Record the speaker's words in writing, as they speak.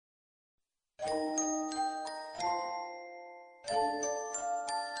Hello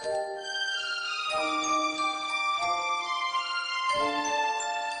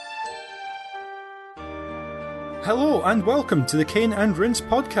and welcome to the Cane and Rinse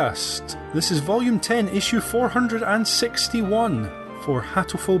podcast. This is Volume 10, Issue 461 for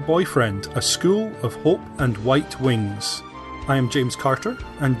Hatoful Boyfriend, A School of Hope and White Wings. I am James Carter,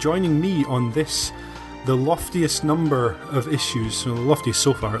 and joining me on this, the loftiest number of issues, well, the loftiest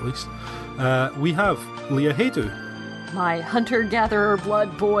so far at least, we have Leah Haydu. My hunter-gatherer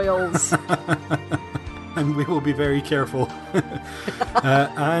blood boils. And we will be very careful.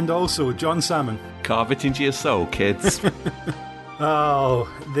 And also John Salmon. Carve it into your soul, kids. Oh,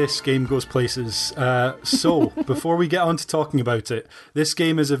 this game goes places. So, before we get on to talking about it, this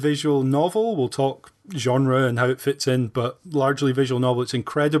game is a visual novel. We'll talk genre and how it fits in, but largely visual novel. It's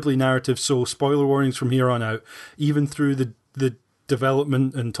incredibly narrative, so spoiler warnings from here on out. Even through the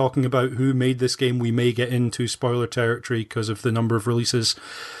development and talking about who made this game, we may get into spoiler territory because of the number of releases.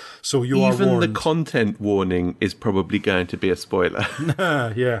 So you are warned. Even the content warning is probably going to be a spoiler.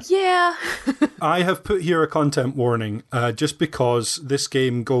 Yeah. Yeah. I have put here a content warning just because this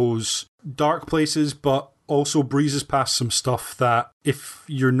game goes dark places, but also breezes past some stuff that if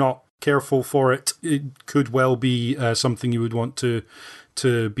you're not careful for it, it could well be something you would want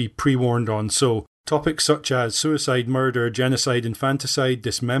to be pre-warned on. So topics such as suicide, murder, genocide, infanticide,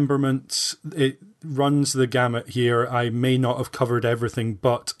 dismemberment, it runs the gamut here. I may not have covered everything,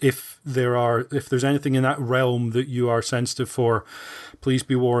 but if there's anything in that realm that you are sensitive for, please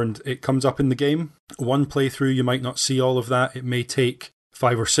be warned. It comes up in the game. One playthrough, you might not see all of that. It may take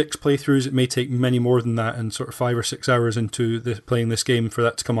 5 or 6 playthroughs. It may take many more than that, and sort of 5 or 6 hours into playing this game for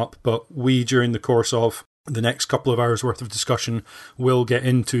that to come up. But we, during the course of the next couple of hours worth of discussion, will get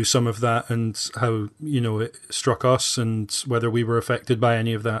into some of that and how, it struck us and whether we were affected by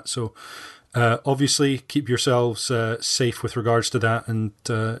any of that. So obviously keep yourselves safe with regards to that, and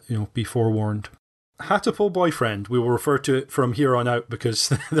be forewarned. Hatoful Boyfriend, we will refer to it from here on out because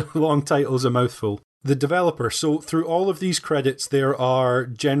the long title is a mouthful. The developer. So through all of these credits, there are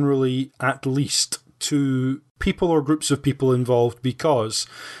generally at least 2 people or groups of people involved, because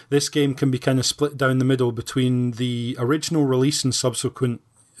this game can be kind of split down the middle between the original release and subsequent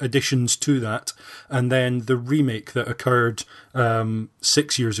additions to that, and then the remake that occurred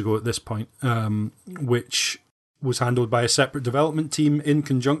 6 years ago at this point, which was handled by a separate development team in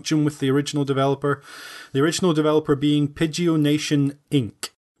conjunction with the original developer. The original developer being Pidgeo Nation Inc.,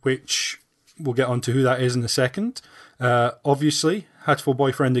 which we'll get onto who that is in a second. Obviously, Hatoful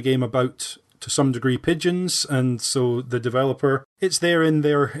Boyfriend, a game about, to some degree, pigeons, and so the developer, it's there in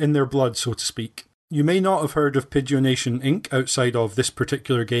their blood, so to speak. You may not have heard of Pidgeo Nation Inc. outside of this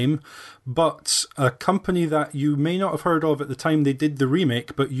particular game, but a company that you may not have heard of at the time they did the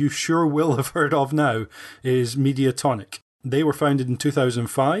remake, but you sure will have heard of now, is Mediatonic. They were founded in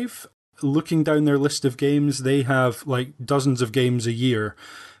 2005. Looking down their list of games, they have like dozens of games a year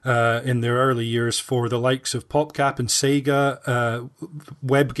in their early years for the likes of PopCap and Sega,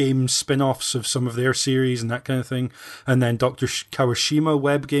 web games, spin-offs of some of their series and that kind of thing, and then Dr. Kawashima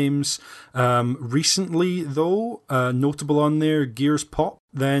web games. Recently, though, notable on there, Gears Pop,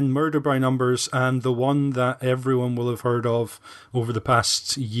 then Murder by Numbers, and the one that everyone will have heard of over the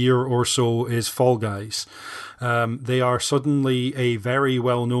past year or so is Fall Guys. They are suddenly a very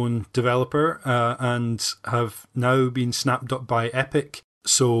well-known developer and have now been snapped up by Epic.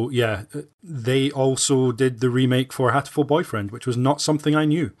 So, yeah, they also did the remake for Hatoful Boyfriend, which was not something I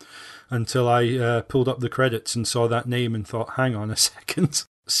knew until I pulled up the credits and saw that name and thought, hang on a second.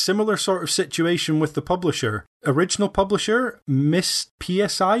 Similar sort of situation with the publisher. Original publisher, Mist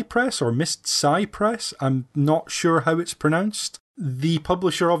PSI Press or Mist Psy Press. I'm not sure how it's pronounced. The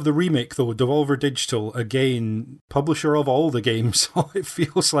publisher of the remake, though, Devolver Digital, again, publisher of all the games, it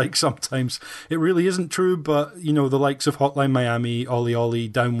feels like sometimes. It really isn't true, but, the likes of Hotline Miami, Ollie Ollie,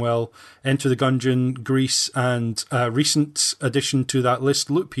 Downwell, Enter the Gungeon, Grease, and recent addition to that list,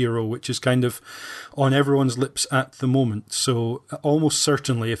 Loop Hero, which is kind of on everyone's lips at the moment. So almost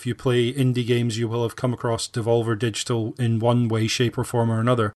certainly, if you play indie games, you will have come across Devolver Digital in one way, shape, or form or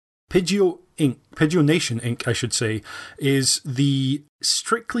another. Pidgeo Nation Inc., I should say, is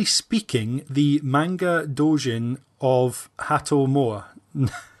strictly speaking, the manga doujin of Hato Moa,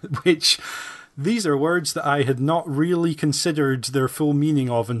 which these are words that I had not really considered their full meaning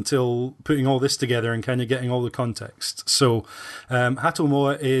of until putting all this together and kind of getting all the context. So, Hato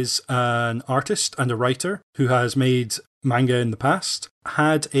Moa is an artist and a writer who has made manga in the past.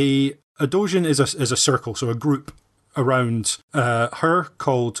 Had a doujin is a circle, so a group around her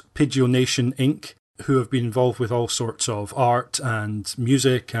called Pidgeo Nation Inc., who have been involved with all sorts of art and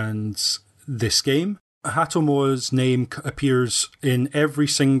music and this game. Hatomo's name appears in every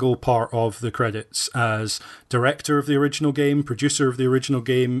single part of the credits as director of the original game, producer of the original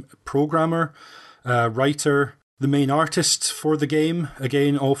game, programmer, writer, the main artist for the game,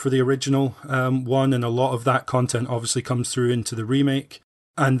 again, all for the original one, and a lot of that content obviously comes through into the remake.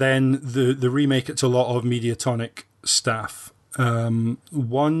 And then the remake, it's a lot of Mediatonic staff.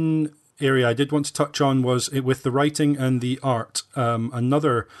 One area I did want to touch on was with the writing and the art.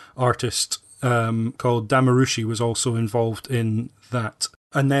 Another artist called Damarushi was also involved in that.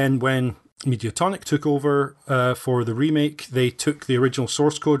 And then when Mediatonic took over for the remake, they took the original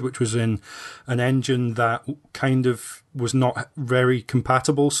source code, which was in an engine that kind of was not very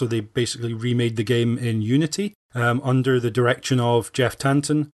compatible, so they basically remade the game in Unity under the direction of Jeff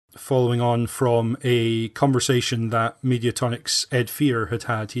Tanton, following on from a conversation that Mediatonic's Ed Fear had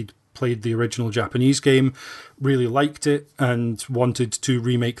had. He'd played the original Japanese game, really liked it, and wanted to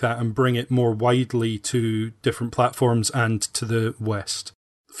remake that and bring it more widely to different platforms and to the West.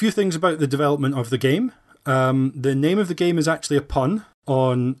 A few things about the development of the game. The name of the game is actually a pun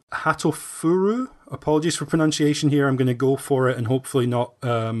on Hatoful. Apologies for pronunciation here. I'm going to go for it and hopefully not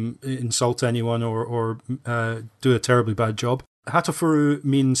insult anyone or do a terribly bad job. Hatoful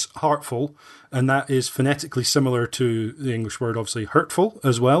means heartful, and that is phonetically similar to the English word, obviously, hurtful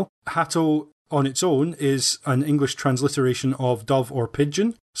as well. Hato on its own is an English transliteration of dove or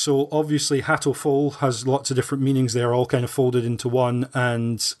pigeon. So obviously Hatoful has lots of different meanings there, all kind of folded into one,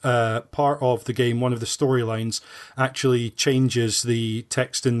 and part of the game, one of the storylines, actually changes the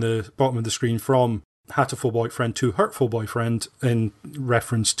text in the bottom of the screen from Hatoful boyfriend to hurtful boyfriend in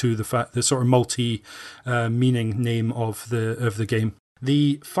reference to the fact the sort of multi-meaning name of the game.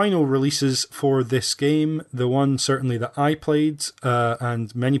 The final releases for this game, the one certainly that I played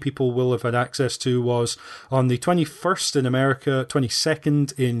and many people will have had access to, was on the 21st in America,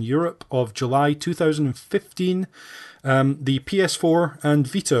 22nd in Europe of July 2015. The PS4 and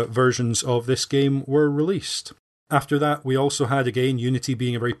Vita versions of this game were released. After that, we also had, again, Unity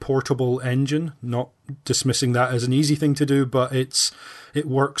being a very portable engine, not dismissing that as an easy thing to do, but it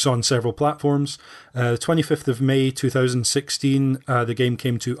works on several platforms. 25th of May 2016, the game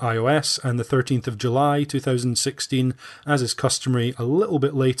came to iOS, and the 13th of July 2016, as is customary, a little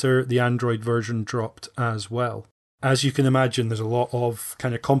bit later, the Android version dropped as well. As you can imagine, there's a lot of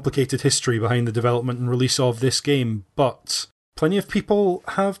kind of complicated history behind the development and release of this game, but plenty of people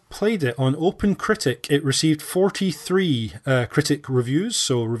have played it. On OpenCritic, it received 43 critic reviews,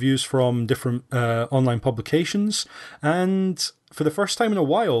 so reviews from different online publications, and for the first time in a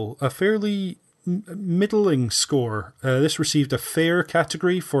while, a fairly middling score. This received a fair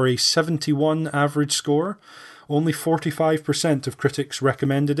category for a 71 average score. Only 45% of critics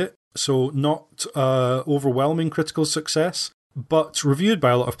recommended it, so not overwhelming critical success, but reviewed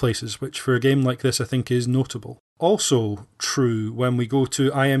by a lot of places, which for a game like this I think is notable. Also true when we go to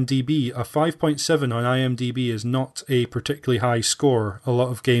IMDb, a 5.7 on IMDb is not a particularly high score. A lot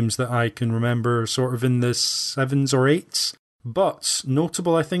of games that I can remember sort of in the 7s or 8s. But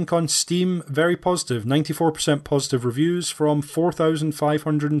notable, I think, on Steam, very positive. 94% positive reviews from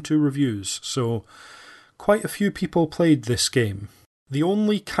 4,502 reviews. So quite a few people played this game. The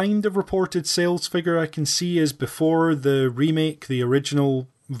only kind of reported sales figure I can see is before the remake, the original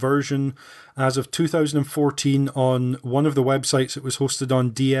version, as of 2014, on one of the websites it was hosted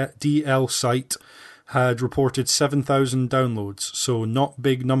on, DL Site, had reported 7,000 downloads. So not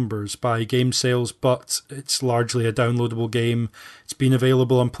big numbers by game sales, but it's largely a downloadable game. It's been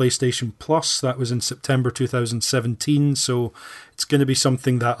available on PlayStation Plus. That was in September 2017. So it's going to be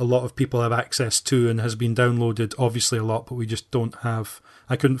something that a lot of people have access to and has been downloaded, obviously a lot, but we just don't have...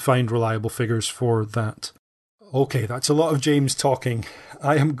 I couldn't find reliable figures for that. Okay, that's a lot of James talking.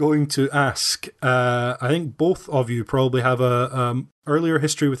 I am going to ask, I think both of you probably have a earlier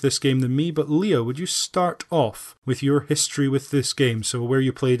history with this game than me, but Leah, would you start off with your history with this game? So where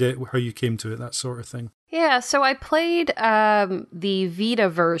you played it, how you came to it, that sort of thing. Yeah, so I played the Vita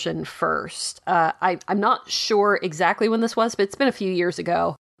version first. I'm not sure exactly when this was, but it's been a few years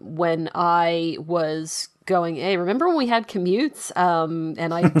ago when I was going, hey, remember when we had commutes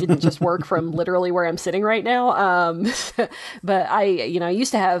and I didn't just work from literally where I'm sitting right now? But I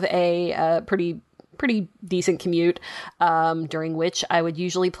used to have a pretty decent commute during which I would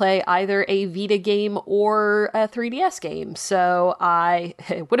usually play either a Vita game or a 3DS game. So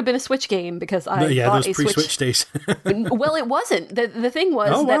it would have been a Switch game because I bought those pre-Switch days. Well, it wasn't. The thing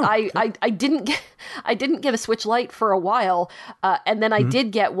was that I didn't get a Switch Lite for a while, and then I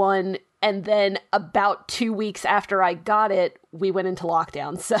did get one And then about 2 weeks after I got it, we went into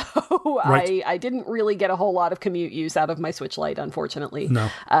lockdown. So Right. I didn't really get a whole lot of commute use out of my Switch Lite, unfortunately. No.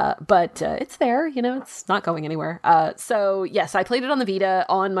 But it's there, it's not going anywhere. So yes, I played it on the Vita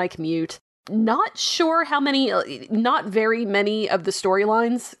on my commute. Not sure how many, not very many of the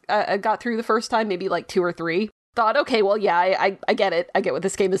storylines I got through the first time, maybe like 2 or 3. Thought, okay, well, yeah, I get it. I get what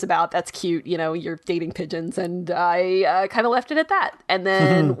this game is about. That's cute. You're dating pigeons. And I kind of left it at that. And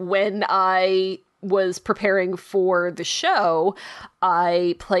then when I was preparing for the show,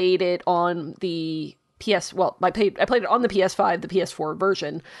 I played it on the I played it on the PS5, the PS4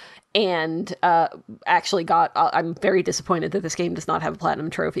 version. And actually I'm very disappointed that this game does not have a platinum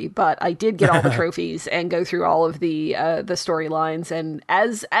trophy, but I did get all the trophies and go through all of the storylines. And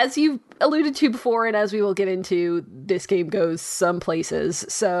as you alluded to before, and as we will get into, this game goes some places.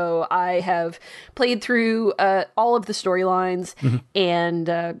 So I have played through all of the storylines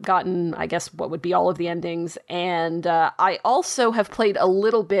and gotten, I guess, what would be all of the endings. And I also have played a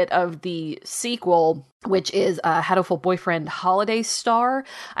little bit of the sequel, which is Hatoful Boyfriend Holiday Star.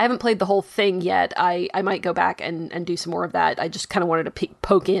 I haven't played the whole thing yet. I might go back and do some more of that. I just kind of wanted to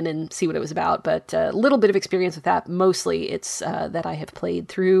poke in and see what it was about, but a little bit of experience with that. Mostly it's that I have played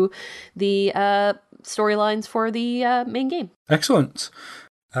through the storylines for the main game. Excellent.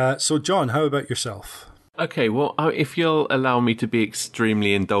 So, John, how about yourself? Okay, well, if you'll allow me to be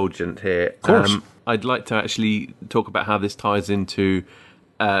extremely indulgent here, of course. I'd like to actually talk about how this ties into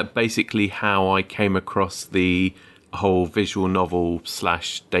basically how I came across the whole visual novel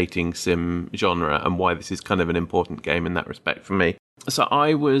 / dating sim genre and why this is kind of an important game in that respect for me. So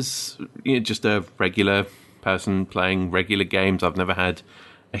I was just a regular person playing regular games. I've never had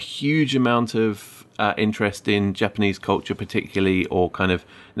a huge amount of interest in Japanese culture particularly, or kind of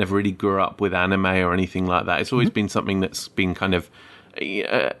never really grew up with anime or anything like that. It's always been something that's been kind of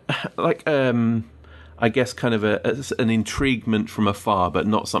I guess kind of an intriguement from afar, but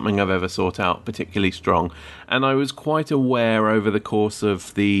not something I've ever sought out particularly strong. And I was quite aware over the course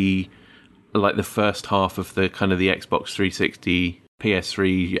of the first half of the kind of the Xbox 360,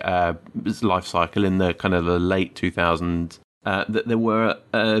 PS3 life cycle in the kind of the late 2000s, that there were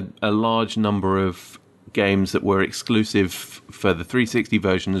a large number of games that were exclusive for the 360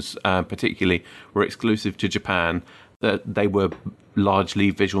 versions, particularly, were exclusive to Japan. That they were largely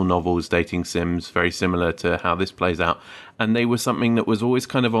visual novels, dating sims, very similar to how this plays out. And they were something that was always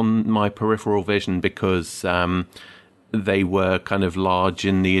kind of on my peripheral vision because they were kind of large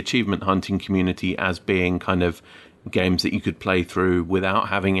in the achievement hunting community as being kind of games that you could play through without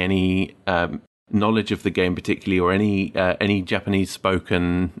having any knowledge of the game particularly, or any Japanese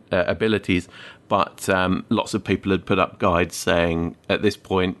spoken abilities. But lots of people had put up guides saying, at this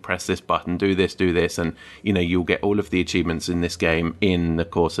point, press this button, do this, and you'll get all of the achievements in this game in the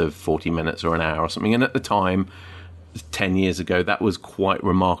course of 40 minutes or an hour or something. And at the time, 10 years ago, that was quite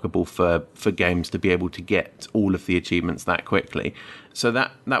remarkable for games to be able to get all of the achievements that quickly. So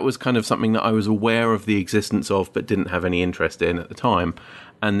that was kind of something that I was aware of the existence of, but didn't have any interest in at the time.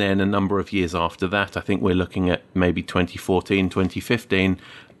 And then a number of years after that, I think we're looking at maybe 2014, 2015,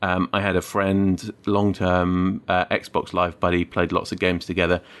 I had a friend, long-term Xbox Live buddy, played lots of games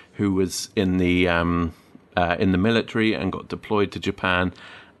together, who was in the military and got deployed to Japan,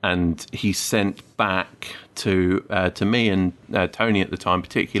 and he sent back to me and Tony at the time,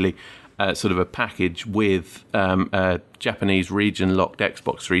 particularly, sort of a package with a Japanese region-locked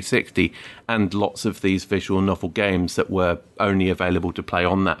Xbox 360 and lots of these visual novel games that were only available to play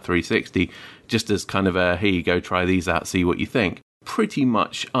on that 360, just as kind of a, here you go, try these out, see what you think. Pretty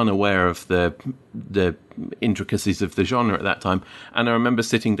much unaware of the intricacies of the genre at that time. And I remember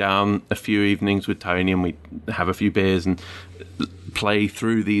sitting down a few evenings with Tony and we'd have a few beers and play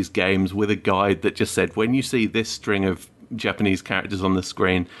through these games with a guide that just said, when you see this string of Japanese characters on the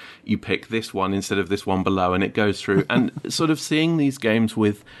screen, you pick this one instead of this one below, and it goes through. And sort of seeing these games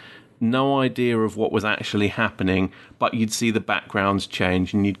with no idea of what was actually happening, but you'd see the backgrounds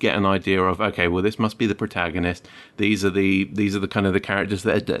change and you'd get an idea of, okay, well, this must be the protagonist. These are the kind of the characters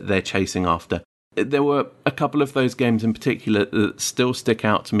that they're chasing after. There were a couple of those games in particular that still stick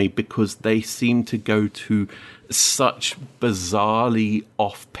out to me because they seem to go to such bizarrely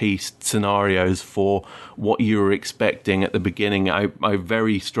off-piste scenarios for what you were expecting at the beginning. I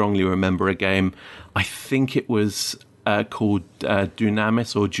very strongly remember a game, I think it was called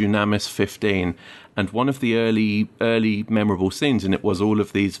Dunamis 15, and one of the early memorable scenes in it was all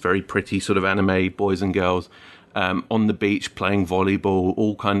of these very pretty sort of anime boys and girls on the beach playing volleyball,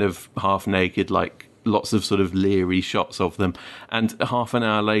 all kind of half naked, like lots of sort of leery shots of them. And half an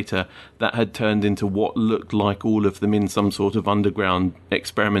hour later, that had turned into what looked like all of them in some sort of underground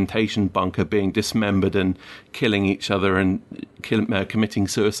experimentation bunker being dismembered and killing each other and committing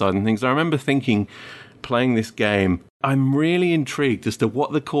suicide and things. I remember thinking, playing this game, I'm really intrigued as to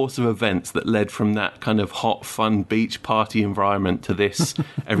what the course of events that led from that kind of hot, fun beach party environment to this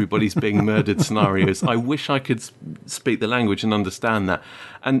everybody's being murdered scenarios. I wish I could speak the language and understand that.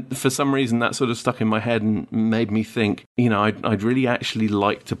 And for some reason, that sort of stuck in my head and made me think, I'd really actually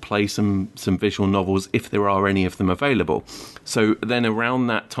like to play some visual novels if there are any of them available. So then around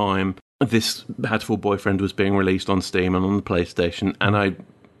that time, this Hatoful Boyfriend was being released on Steam and on the PlayStation, and I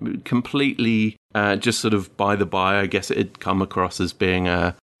completely just sort of by the by, I guess it had come across as being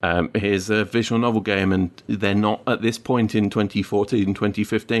here's a visual novel game, and they're not, at this point in 2014,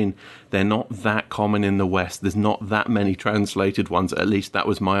 2015, they're not that common in the West. There's not that many translated ones, at least that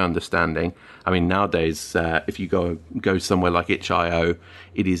was my understanding. I mean, nowadays, if you go somewhere like itch.io,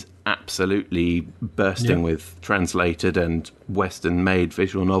 it is absolutely bursting with translated and Western-made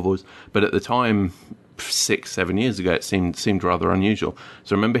visual novels, but at the time, 6-7 years ago, it seemed rather unusual.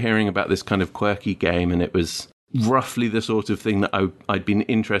 So I remember hearing about this kind of quirky game, and it was roughly the sort of thing that I'd been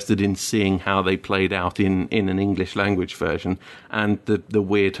interested in seeing how they played out in an English language version. And the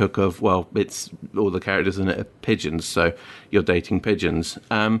weird hook of, well, it's all the characters in it are pigeons, so you're dating pigeons.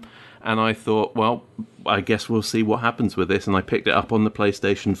 And I thought, well, I guess we'll see what happens with this. And I picked it up on the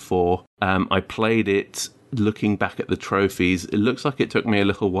PlayStation 4. I played it. Looking back at the trophies, it looks like it took me a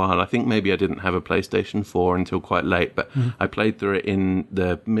little while. I think maybe I didn't have a PlayStation 4 until quite late, but I played through it in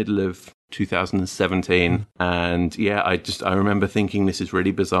the middle of 2017. And yeah, I remember thinking, this is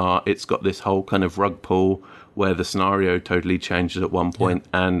really bizarre. It's got this whole kind of rug pull where the scenario totally changes at one point,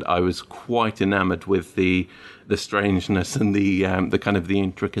 and I was quite enamored with the strangeness and the kind of the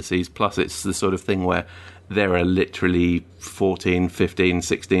intricacies. Plus, it's the sort of thing where there are literally 14, 15,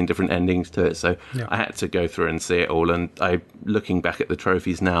 16 different endings to it. So I had to go through and see it all. And looking back at the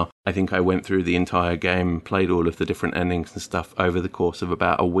trophies now, I think I went through the entire game, played all of the different endings and stuff over the course of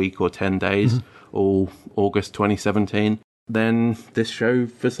about a week or 10 days, all August 2017. Then this show,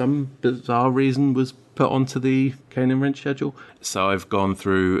 for some bizarre reason, was put onto the Cane and Rinse schedule. So I've gone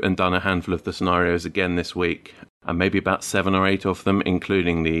through and done a handful of the scenarios again this week. And maybe about 7 or 8 of them,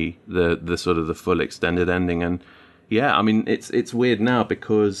 including the sort of the full extended ending. And yeah, I mean, it's weird now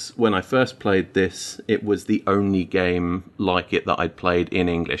because when I first played this, it was the only game like it that I'd played in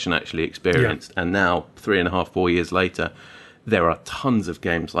English and actually experienced. And now, 3.5, 4 years later, there are tons of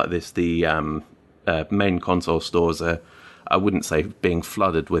games like this. The main console stores are, I wouldn't say being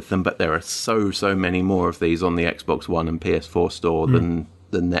flooded with them, but there are so many more of these on the Xbox One and PS4 store than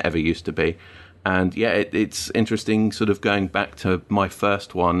there ever used to be. And yeah, it's interesting sort of going back to my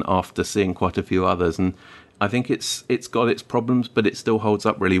first one after seeing quite a few others. And I think it's got its problems, but it still holds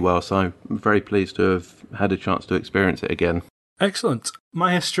up really well. So I'm very pleased to have had a chance to experience it again. Excellent.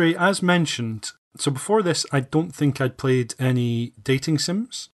 My history, as mentioned. So before this, I don't think I'd played any dating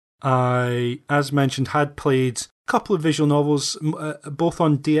sims. I, as mentioned, had played a couple of visual novels, both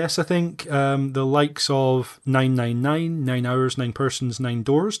on DS, I think, the likes of 999, 9 Hours, 9 Persons, 9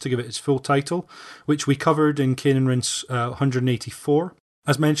 Doors, to give it its full title, which we covered in Cane and Rinse 184.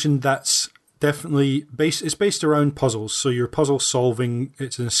 As mentioned, that's definitely it's based around puzzles, so you're puzzle solving,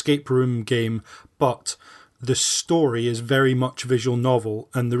 it's an escape room game, but the story is very much visual novel.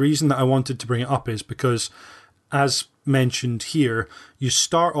 And the reason that I wanted to bring it up is because, as mentioned here, you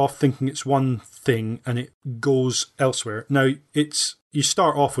start off thinking it's one thing and it goes elsewhere. Now, you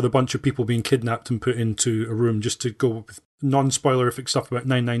start off with a bunch of people being kidnapped and put into a room, just to go with non-spoilerific stuff about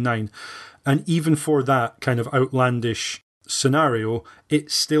 999. And even for that kind of outlandish scenario,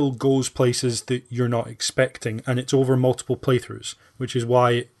 it still goes places that you're not expecting, and it's over multiple playthroughs, which is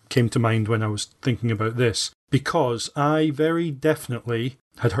why it came to mind when I was thinking about this. Because I very definitely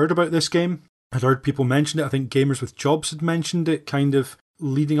had heard about this game. I'd heard people mention it. I think Gamers with Jobs had mentioned it kind of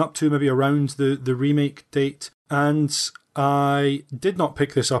leading up to maybe around the remake date. And I did not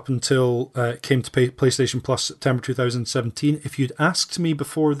pick this up until it came to PlayStation Plus September 2017. If you'd asked me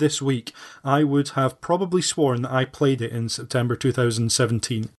before this week, I would have probably sworn that I played it in September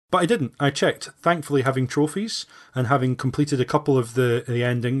 2017. But I didn't. I checked. Thankfully, having trophies and having completed a couple of the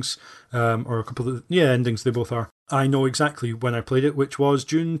endings, or a couple of endings, they both are, I know exactly when I played it, which was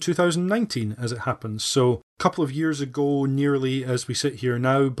June 2019, as it happens. So a couple of years ago, nearly as we sit here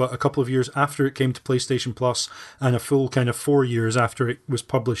now, but a couple of years after it came to PlayStation Plus, and a full kind of 4 years after it was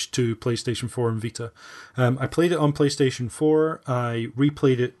published to PlayStation 4 and Vita. I played it on PlayStation 4. I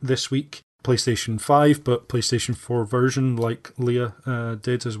replayed it this week. PlayStation 5, but PlayStation 4 version, like Leah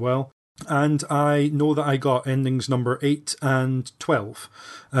did as well. And I know that I got endings number 8 and 12.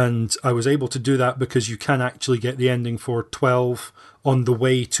 And I was able to do that because you can actually get the ending for 12 on the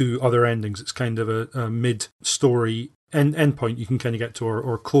way to other endings. It's kind of a mid-story endpoint you can kind of get to,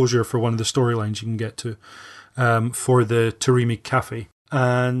 or closure for one of the storylines you can get to for the Tarimi Cafe.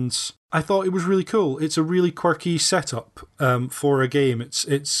 And I thought it was really cool. It's a really quirky setup for a game.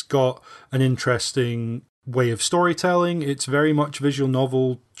 It's got an interesting way of storytelling. It's very much visual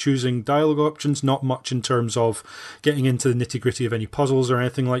novel, choosing dialogue options, not much in terms of getting into the nitty-gritty of any puzzles or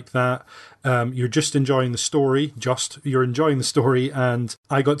anything like that. You're just enjoying the story. You're enjoying the story, and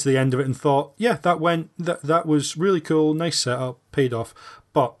I got to the end of it and thought, yeah, that was really cool, nice setup, paid off.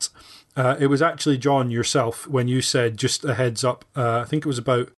 But it was actually John yourself when you said, just a heads up, I think it was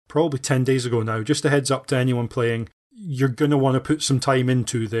about probably 10 days ago now, just a heads up to anyone playing, you're going to want to put some time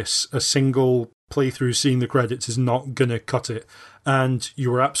into this. A single playthrough seeing the credits is not going to cut it. And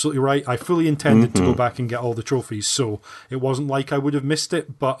you were absolutely right. I fully intended to go back and get all the trophies, so it wasn't like I would have missed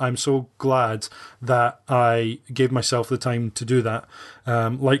it, but I'm so glad that I gave myself the time to do that.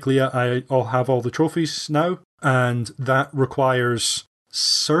 Like Leah, I'll have all the trophies now, and that requires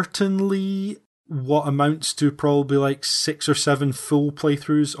certainly what amounts to probably like 6 or 7 full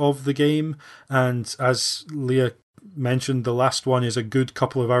playthroughs of the game. And as Leah mentioned, the last one is a good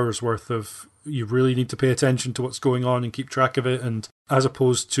couple of hours worth of, you really need to pay attention to what's going on and keep track of it. And as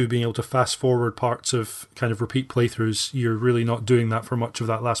opposed to being able to fast forward parts of kind of repeat playthroughs, you're really not doing that for much of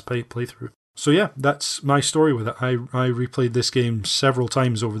that last playthrough. So yeah, that's my story with it. I replayed this game several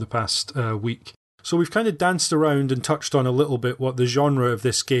times over the past week. So we've kind of danced around and touched on a little bit what the genre of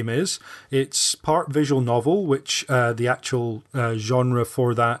this game is. It's part visual novel, which the actual genre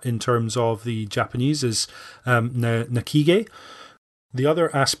for that in terms of the Japanese is nakige. The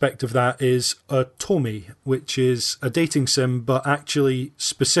other aspect of that is otome, which is a dating sim, but actually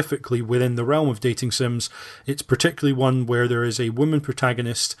specifically within the realm of dating sims, it's particularly one where there is a woman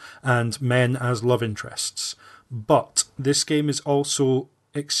protagonist and men as love interests. But this game is also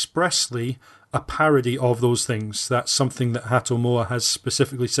expressly a parody of those things. That's something that Hatomoa has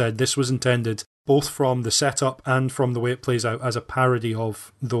specifically said. This was intended both from the setup and from the way it plays out as a parody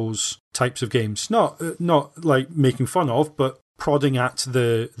of those types of games. Not like making fun of, but prodding at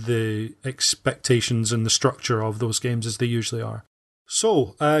the expectations and the structure of those games as they usually are.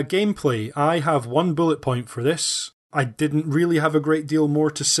 So, gameplay. I have one bullet point for this. I didn't really have a great deal more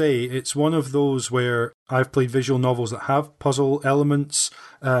to say. It's one of those where I've played visual novels that have puzzle elements,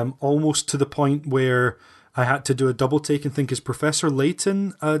 almost to the point where I had to do a double take and think, is Professor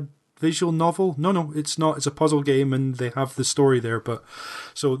Layton a visual novel? No, it's not. It's a puzzle game and they have the story there. But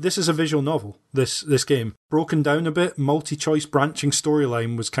so this is a visual novel, this game. Broken down a bit, multi-choice branching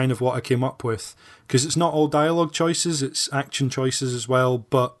storyline was kind of what I came up with. Because it's not all dialogue choices, it's action choices as well,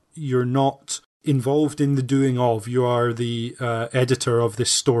 but you're not involved in the doing of. You are the editor of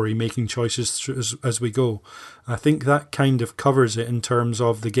this story, making choices as we go. I think that kind of covers it in terms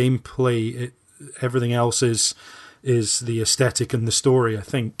of the gameplay. Everything else is the aesthetic and the story, I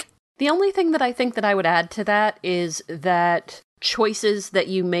think. The only thing that I think that I would add to that is that choices that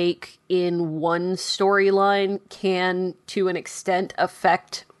you make in one storyline can, to an extent,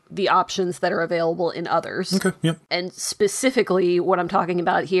 affect the options that are available in others. Okay, yep. And specifically, what I'm talking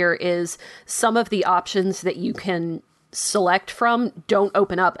about here is some of the options that you can select from don't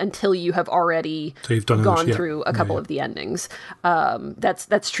open up until you have already gone through a couple of the endings.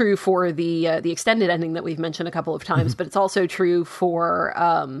 That's true for the extended ending that we've mentioned a couple of times, but it's also true for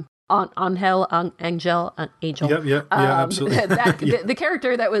Angel. Yeah, absolutely. The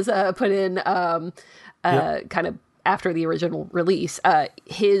character that was put in kind of after the original release,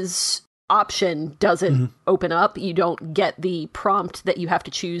 his option doesn't open up. You don't get the prompt that you have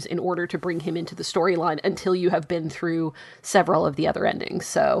to choose in order to bring him into the storyline until you have been through several of the other endings.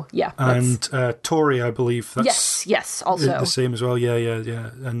 So, yeah. And Tori, I believe. That's yes, also. The same as well, yeah.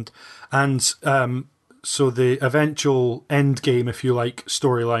 And so the eventual end game, if you like,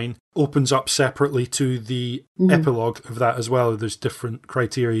 storyline opens up separately to the epilogue of that as well. There's different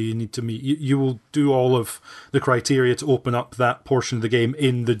criteria you need to meet. You will do all of the criteria to open up that portion of the game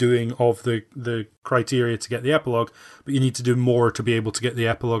in the doing of the criteria to get the epilogue, but you need to do more to be able to get the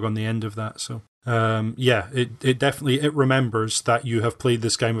epilogue on the end of that. So it definitely remembers that you have played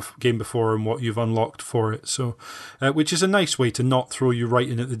this game before and what you've unlocked for it. So, which is a nice way to not throw you right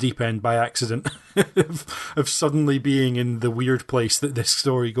in at the deep end by accident of suddenly being in the weird place that this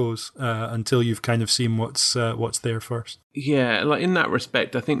story goes until you've kind of seen what's there first. Yeah, like in that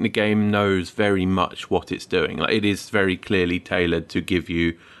respect, I think the game knows very much what it's doing. Like it is very clearly tailored to give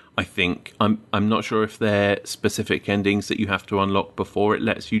you I think I'm not sure if they're specific endings that you have to unlock before it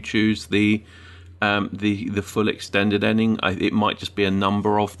lets you choose the full extended ending. It might just be a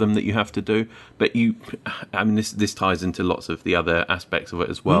number of them that you have to do. But this ties into lots of the other aspects of it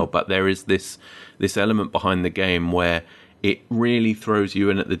as well. But there is this element behind the game where it really throws you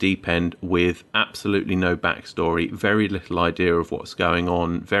in at the deep end with absolutely no backstory, very little idea of what's going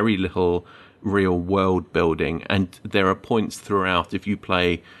on, very little real world building. And there are points throughout, if you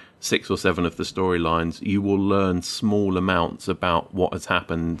play 6 or 7 of the storylines, you will learn small amounts about what has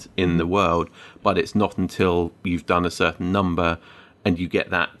happened in the world, but it's not until you've done a certain number and you get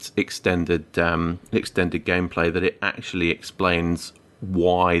that extended gameplay that it actually explains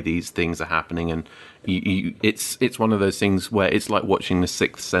why these things are happening. And it's one of those things where it's like watching The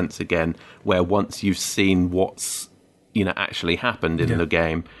Sixth Sense again, where once you've seen what's actually happened in the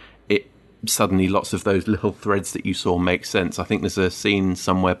game, suddenly lots of those little threads that you saw make sense. I think there's a scene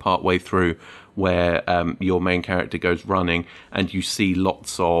somewhere partway through where your main character goes running and you see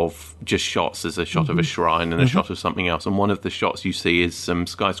lots of just shots. There's a shot of a shrine and a shot of something else, and one of the shots you see is some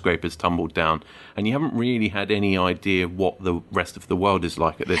skyscrapers tumbled down, and you haven't really had any idea what the rest of the world is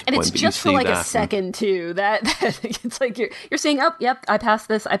like at this and point. It's just for like a second too. That it's like you're seeing, oh, yep, I passed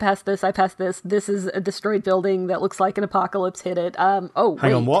this. This is a destroyed building that looks like an apocalypse hit it. Hang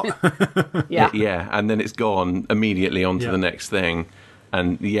on, what? Yeah, and then it's gone immediately onto the next thing.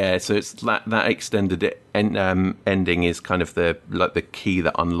 And so it's that extended ending is kind of the key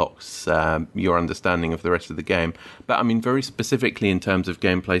that unlocks your understanding of the rest of the game. But I mean, very specifically in terms of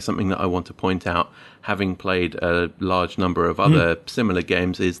gameplay, something that I want to point out, having played a large number of other similar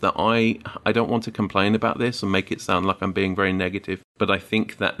games, is that I don't want to complain about this and make it sound like I'm being very negative. But I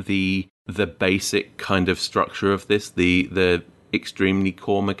think that the basic kind of structure of this, the extremely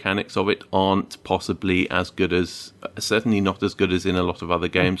core mechanics of it aren't possibly as good as, certainly not as good as in a lot of other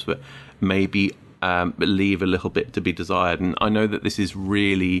games, but maybe leave a little bit to be desired. And I know that this is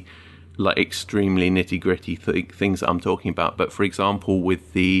really like extremely nitty gritty things that I'm talking about, but for example,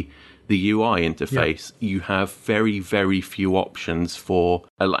 with the UI interface, you have very, very few options for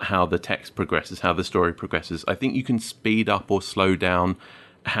how the text progresses, how the story progresses. I think you can speed up or slow down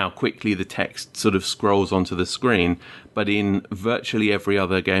how quickly the text sort of scrolls onto the screen, but in virtually every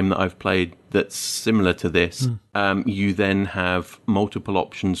other game that I've played that's similar to this, you then have multiple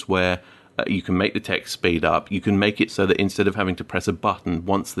options where you can make the text speed up. You can make it so that instead of having to press a button,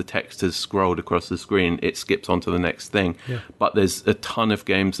 once the text has scrolled across the screen, it skips onto the next thing. But there's a ton of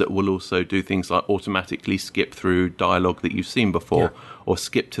games that will also do things like automatically skip through dialogue that you've seen before, or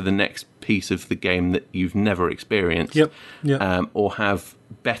skip to the next piece of the game that you've never experienced, or have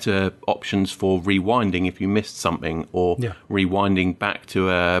better options for rewinding if you missed something, or rewinding back to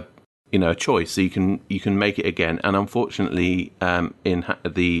a choice, so you can make it again. And unfortunately, in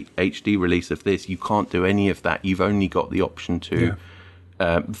the HD release of this, you can't do any of that. You've only got the option to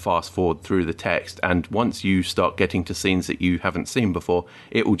fast forward through the text, and once you start getting to scenes that you haven't seen before,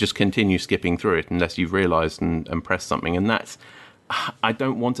 it will just continue skipping through it unless you've realised and pressed something. And that's, I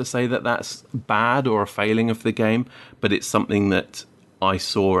don't want to say that that's bad or a failing of the game, but it's something that I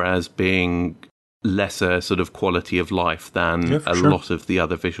saw as being lesser sort of quality of life than lot of the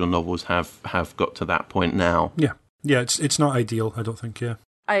other visual novels have got to that point now. It's not ideal, I don't think.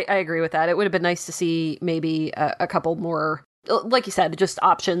 I agree with that. It would have been nice to see maybe a couple more, like you said, just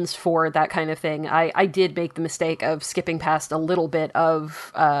options for that kind of thing. I did make the mistake of skipping past a little bit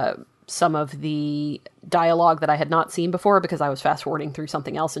of some of the dialogue that I had not seen before because I was fast forwarding through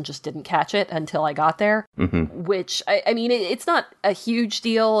something else and just didn't catch it until I got there, which I mean, it's not a huge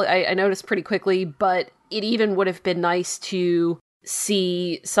deal. I noticed pretty quickly, but it even would have been nice to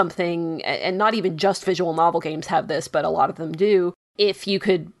see something, and not even just visual novel games have this, but a lot of them do. If you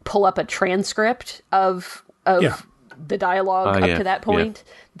could pull up a transcript of the dialogue up to that point,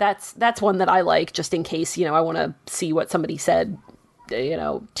 that's one that I like, just in case, I want to see what somebody said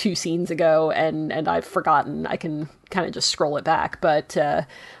 2 scenes ago and I've forgotten. I can kind of just scroll it back, but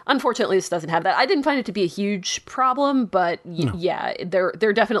unfortunately this doesn't have that. I didn't find it to be a huge problem, but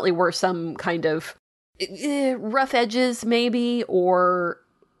there definitely were some kind of rough edges maybe, or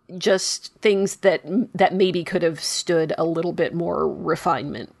just things that maybe could have stood a little bit more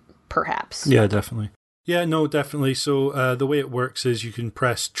refinement perhaps. Definitely. Yeah, no, definitely. So the way it works is you can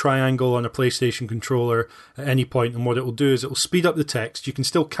press triangle on a PlayStation controller at any point, and what it will do is it will speed up the text. You can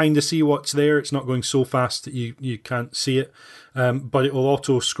still kind of see what's there. It's not going so fast that you can't see it, but it will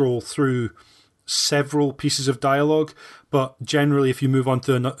auto scroll through several pieces of dialogue. But generally, if you move on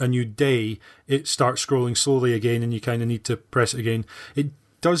to a new day, it starts scrolling slowly again, and you kind of need to press it again. It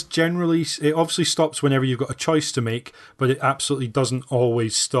does generally, it obviously stops whenever you've got a choice to make, but it absolutely doesn't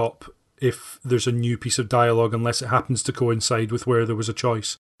always stop if there's a new piece of dialogue, unless it happens to coincide with where there was a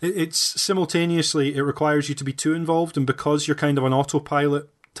choice. It's simultaneously, it requires you to be too involved, and because you're kind of on autopilot,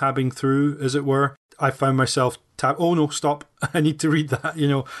 tabbing through, as it were, I found myself oh no, stop, I need to read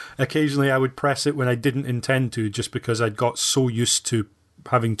that. Occasionally I would press it when I didn't intend to, just because I'd got so used to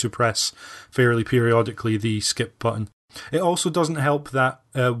having to press fairly periodically the skip button. It also doesn't help that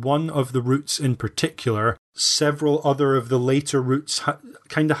one of the routes in particular, several other of the later routes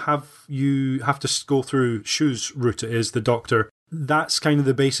kind of have to go through. Shu's route it is, the doctor. That's kind of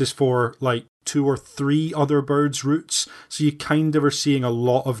the basis for like 2 or 3 other birds' routes. So you kind of are seeing a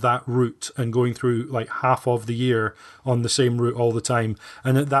lot of that route and going through like half of the year on the same route all the time.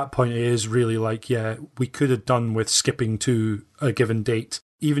 And at that point, it is really like, yeah, we could have done with skipping to a given date.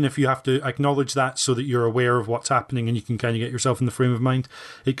 Even if you have to acknowledge that so that you're aware of what's happening and you can kind of get yourself in the frame of mind,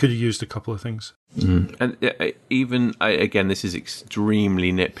 it could have used a couple of things. And even again, this is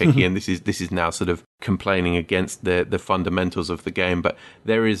extremely nitpicky, and this is now sort of complaining against the fundamentals of the game. But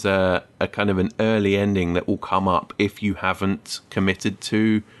there is a kind of an early ending that will come up if you haven't committed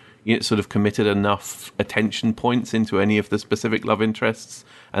to, sort of committed enough attention points into any of the specific love interests,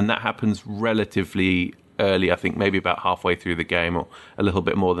 and that happens relatively early. I think maybe about halfway through the game, or a little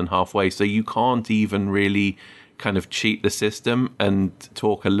bit more than halfway. So you can't even really kind of cheat the system and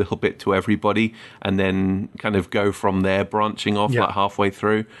talk a little bit to everybody and then kind of go from there, branching off like halfway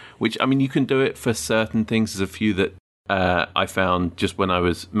through, which, I mean, you can do it for certain things. There's a few that I found just when I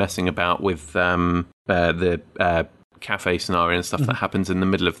was messing about with the cafe scenario and stuff that happens in the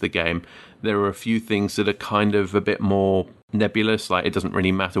middle of the game. There are a few things that are kind of a bit more nebulous, like it doesn't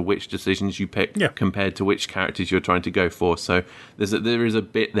really matter which decisions you pick compared to which characters you're trying to go for. So there is a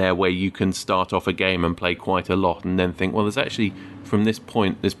bit there where you can start off a game and play quite a lot and then think, well, there's actually, from this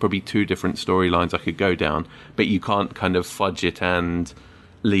point, there's probably 2 different storylines I could go down, but you can't kind of fudge it and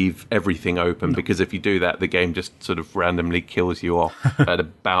leave everything open, because if you do that, the game just sort of randomly kills you off at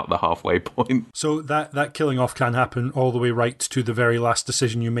about the halfway point. So that killing off can happen all the way right to the very last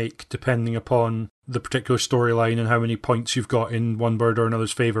decision you make, depending upon the particular storyline and how many points you've got in one bird or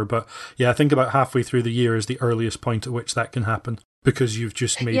another's favour. But yeah, I think about halfway through the year is the earliest point at which that can happen, because you've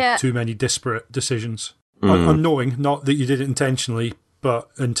just made too many disparate decisions. Unknowing, not that you did it intentionally, but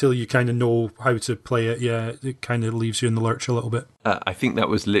until you kind of know how to play it, it kind of leaves you in the lurch a little bit. I think that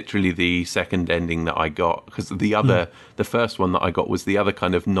was literally the second ending that I got, because the first one that I got was the other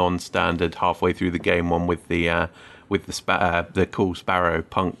kind of non-standard halfway through the game one with the cool sparrow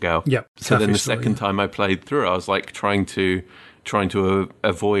punk girl. Yeah. So then the second time I played through, I was like trying to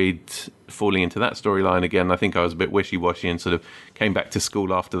avoid falling into that storyline again. I think I was a bit wishy-washy and sort of came back to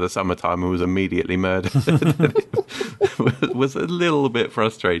school after the summertime and was immediately murdered. It was a little bit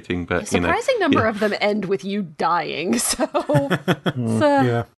frustrating, but a surprising number of them end with you dying. So,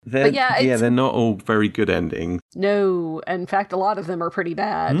 they're not all very good endings. No, in fact, a lot of them are pretty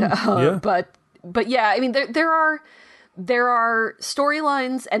bad. But yeah, I mean, there are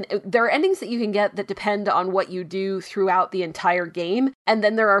storylines and there are endings that you can get that depend on what you do throughout the entire game. And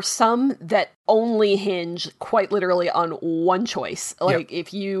then there are some that only hinge quite literally on one choice. Like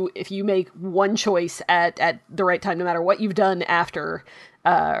if you make one choice at the right time, no matter what you've done after,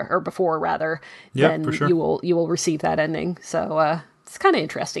 or before rather, then you will receive that ending. So, it's kind of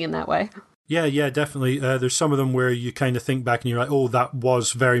interesting in that way. Yeah, definitely. There's some of them where you kind of think back and you're like, oh, that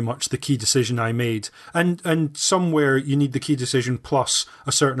was very much the key decision I made. And somewhere you need the key decision plus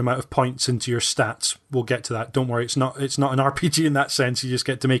a certain amount of points into your stats. We'll get to that. Don't worry, it's not an RPG in that sense. You just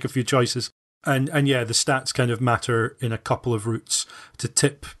get to make a few choices. And yeah, the stats kind of matter in a couple of routes to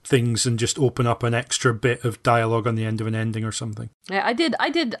tip things and just open up an extra bit of dialogue on the end of an ending or something. Yeah, I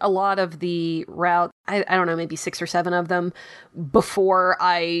did a lot of the route. I don't know, maybe 6 or 7 of them before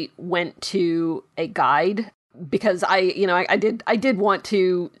I went to a guide, because I did want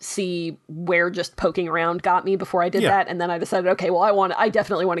to see where just poking around got me before I did that, and then I decided, okay, well, I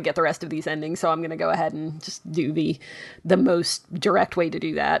definitely want to get the rest of these endings, so I'm going to go ahead and just do the most direct way to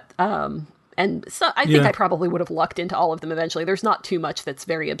do that. And so I think I probably would have lucked into all of them eventually. There's not too much that's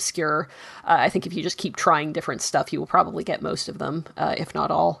very obscure. I think if you just keep trying different stuff, you will probably get most of them, if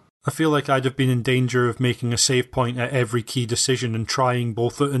not all. I feel like I'd have been in danger of making a save point at every key decision and trying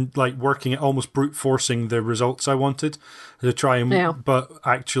both, and like working at almost brute forcing the results I wanted to try and, but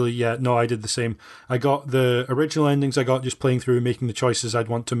actually, I did the same. I got the original endings I got just playing through, making the choices I'd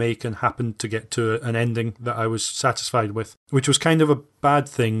want to make, and happened to get to an ending that I was satisfied with, which was kind of a bad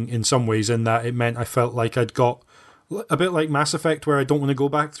thing in some ways, in that it meant I felt like I'd got A bit like Mass Effect, where I don't want to go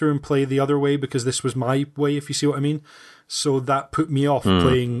back through and play the other way because this was my way, if you see what I mean. So that put me off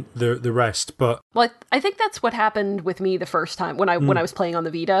playing the rest. But I think that's what happened with me the first time when I was playing on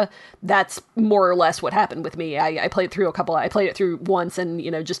the Vita. That's more or less what happened with me. I played it through I played it through once and,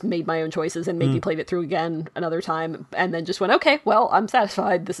 just made my own choices and maybe played it through again another time and then just went, okay, well, I'm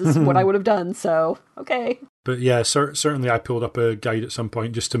satisfied. This is what I would have done. So, okay. But yeah, certainly I pulled up a guide at some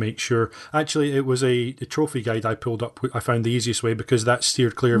point just to make sure. Actually, it was a trophy guide I pulled up. I found the easiest way because that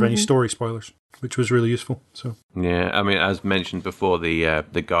steered clear of any story spoilers, which was really useful. So yeah, I mean, as mentioned before,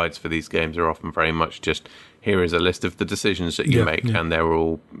 the guides for these games are often very much just, here is a list of the decisions that you make, and they're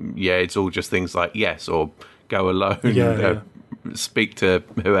all, it's all just things like yes or go alone, speak to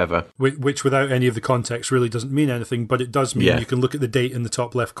whoever. Which without any of the context really doesn't mean anything, but it does mean you can look at the date in the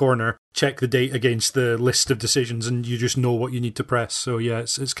top left corner, check the date against the list of decisions, and you just know what you need to press. So yeah,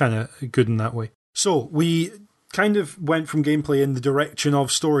 it's kind of good in that way. So we kind of went from gameplay in the direction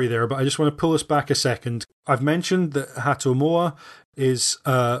of story there, but I just want to pull us back a second. I've mentioned that Hatomoa is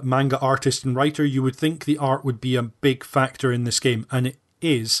a manga artist and writer. You would think the art would be a big factor in this game, and it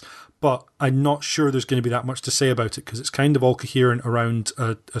is, but I'm not sure there's going to be that much to say about it because it's kind of all coherent around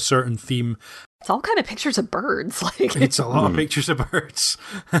a certain theme. It's all kind of pictures of birds. It's a lot of pictures of birds.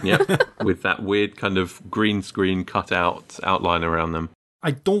 With that weird kind of green screen cutout outline around them.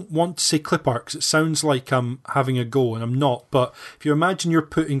 I don't want to say clip art because it sounds like I'm having a go, and I'm not. But if you imagine you're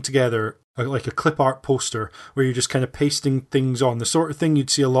putting together like a clip art poster where you're just kind of pasting things on, the sort of thing you'd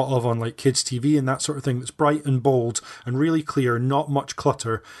see a lot of on like kids' TV and that sort of thing, that's bright and bold and really clear, not much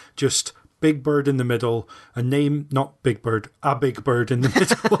clutter, just big bird in the middle, a name, not big bird, a big bird in the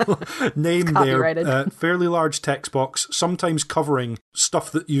middle, name there, fairly large text box, sometimes covering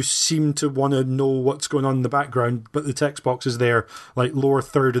stuff that you seem to want to know what's going on in the background, but the text box is there, like lower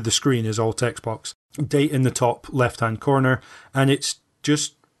third of the screen is all text box. Date in the top left-hand corner, and it's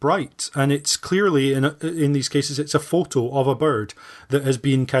just bright, and it's clearly, in these cases, it's a photo of a bird that has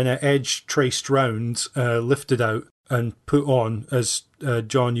been kind of edge traced round, lifted out, and put on, as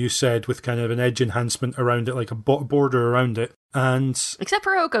John, you said, with kind of an edge enhancement around it, like a border around it. And except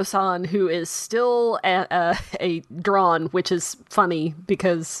for Oko-san, who is still a drawn, which is funny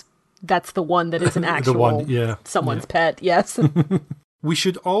because that's the one that is an actual someone's pet. Yes. We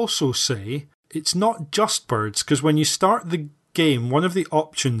should also say it's not just birds, because when you start the game, one of the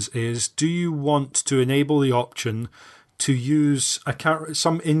options is, do you want to enable the option to use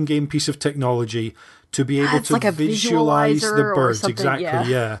some in-game piece of technology to be able to like a visualize the birds? Exactly,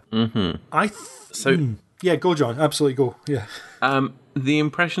 yeah. Mm-hmm. Go John, absolutely go. Yeah. The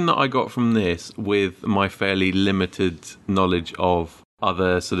impression that I got from this, with my fairly limited knowledge of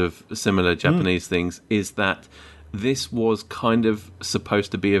other sort of similar Japanese things, is that this was kind of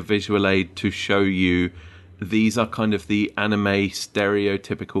supposed to be a visual aid to show you these are kind of the anime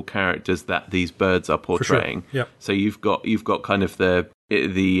stereotypical characters that these birds are portraying. Sure. Yep. So you've got kind of the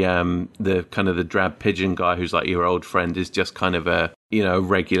kind of the drab pigeon guy who's like your old friend, is just kind of a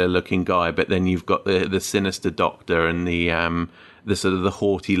regular looking guy, but then you've got the sinister doctor and the sort of the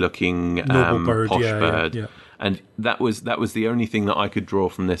haughty looking bird, posh bird. Yeah. And that was the only thing that I could draw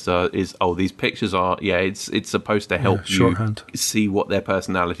from this these pictures are it's supposed to help you see what their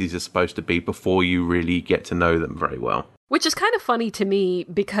personalities are supposed to be before you really get to know them very well. Which is kind of funny to me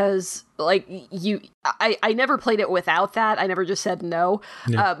because, like, I never played it without that. I never just said no.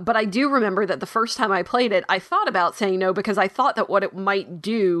 Yeah. But I do remember that the first time I played it, I thought about saying no because I thought that what it might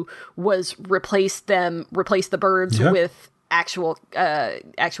do was replace the birds with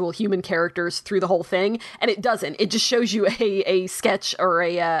actual human characters through the whole thing, and it doesn't. It just shows you a sketch or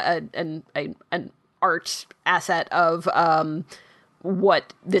an art asset of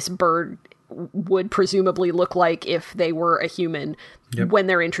what this bird would presumably look like if they were a human when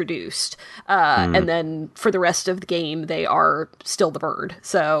they're introduced. And then for the rest of the game, they are still the bird.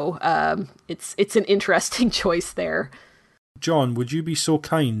 So it's an interesting choice there. John, would you be so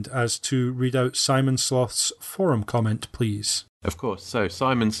kind as to read out Simon Sloth's forum comment, please? Of course. So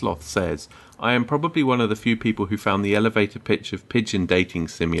Simon Sloth says, I am probably one of the few people who found the elevator pitch of Pigeon Dating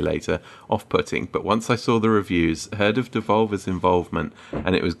Simulator off-putting, but once I saw the reviews, heard of Devolver's involvement,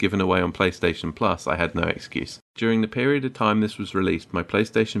 and it was given away on PlayStation Plus, I had no excuse. During the period of time this was released, my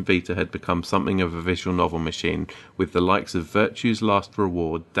PlayStation Vita had become something of a visual novel machine, with the likes of Virtue's Last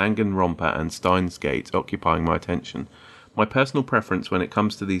Reward, Danganronpa, and Steins Gate occupying my attention. My personal preference when it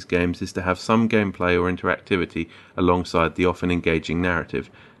comes to these games is to have some gameplay or interactivity alongside the often engaging narrative.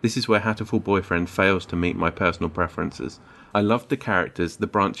 This is where Hatoful Boyfriend fails to meet my personal preferences. I loved the characters, the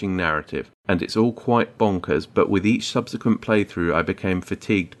branching narrative, and it's all quite bonkers, but with each subsequent playthrough I became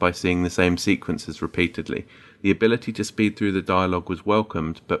fatigued by seeing the same sequences repeatedly. The ability to speed through the dialogue was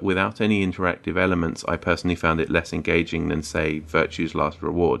welcomed, but without any interactive elements, I personally found it less engaging than, say, Virtue's Last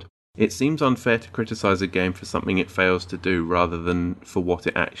Reward. It seems unfair to criticise a game for something it fails to do rather than for what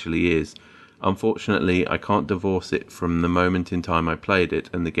it actually is. Unfortunately, I can't divorce it from the moment in time I played it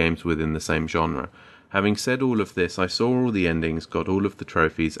and the games within the same genre. Having said all of this, I saw all the endings, got all of the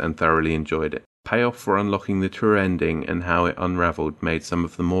trophies, and thoroughly enjoyed it. Payoff for unlocking the true ending and how it unravelled made some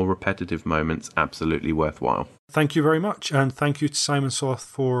of the more repetitive moments absolutely worthwhile. Thank you very much, and thank you to Simon Sloth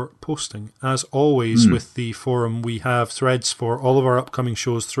for posting. As always, with the forum, we have threads for all of our upcoming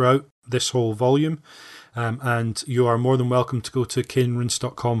shows throughout this whole volume. And you are more than welcome to go to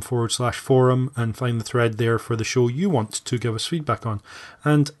caneandrinse.com/forum and find the thread there for the show you want to give us feedback on.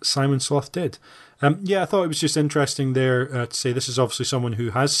 And Simon Sloth did. I thought it was just interesting there to say this is obviously someone who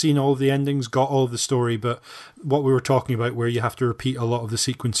has seen all of the endings, got all of the story, but what we were talking about where you have to repeat a lot of the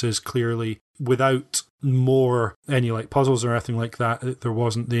sequences clearly without more any like puzzles or anything like that, there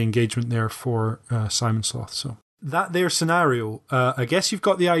wasn't the engagement there for Simon Sloth. So that there scenario, I guess you've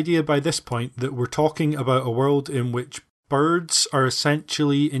got the idea by this point that we're talking about a world in which birds are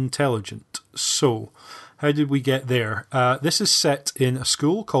essentially intelligent. So how did we get there? This is set in a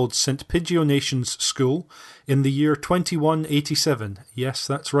school called St. Pidgeonations School in the year 2187. Yes,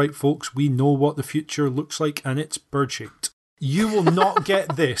 that's right, folks. We know what the future looks like, and it's bird-shaped. You will not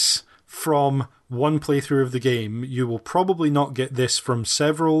get this from one playthrough of the game. You will probably not get this from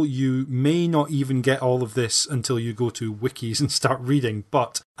several. You may not even get all of this until you go to wikis and start reading.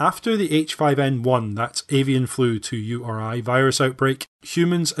 But after the H5N1, that's avian flu to URI, virus outbreak,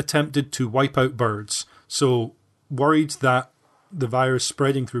 humans attempted to wipe out birds. So worried that the virus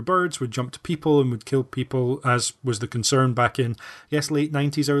spreading through birds would jump to people and would kill people, as was the concern back in, late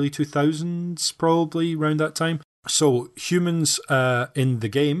 90s, early 2000s, probably around that time. So humans in the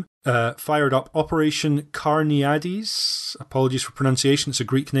game fired up Operation Carneades. Apologies for pronunciation, it's a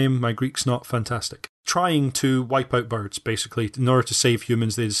Greek name. My Greek's not fantastic. Trying to wipe out birds, basically. In order to save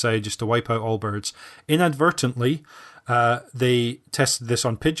humans, they decided just to wipe out all birds. Inadvertently, they tested this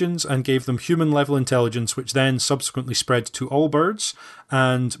on pigeons and gave them human-level intelligence, which then subsequently spread to all birds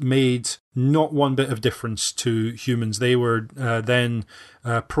and made not one bit of difference to humans. They were then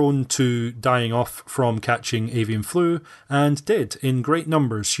prone to dying off from catching avian flu, and did in great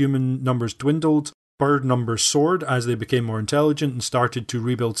numbers. Human numbers dwindled, bird numbers soared as they became more intelligent and started to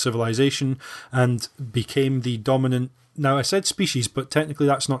rebuild civilization and became the dominant. Now, I said species, but technically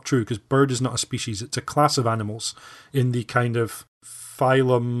that's not true because bird is not a species. It's a class of animals in the kind of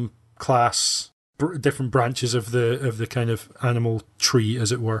phylum class, different branches of the kind of animal tree,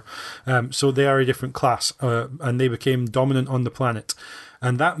 as it were. So they are a different class, and they became dominant on the planet.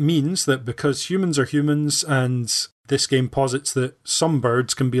 And that means that because humans are humans, and this game posits that some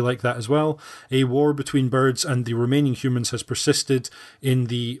birds can be like that as well, a war between birds and the remaining humans has persisted in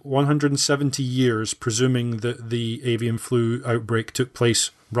the 170 years, presuming that the avian flu outbreak took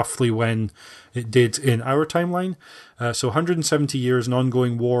place roughly when it did in our timeline. So 170 years, an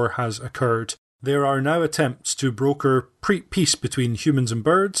ongoing war has occurred. There are now attempts to broker peace between humans and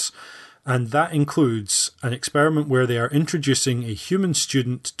birds, and that includes an experiment where they are introducing a human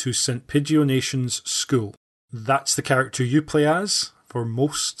student to St. Pidgeonations School. That's the character you play as for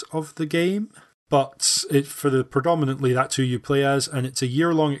most of the game, but predominantly that's who you play as, and it's a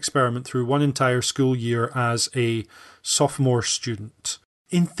year-long experiment through one entire school year as a sophomore student.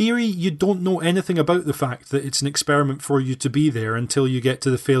 In theory, you don't know anything about the fact that it's an experiment for you to be there until you get to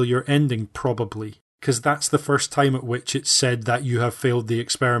the failure ending, probably. Because that's the first time at which it's said that you have failed the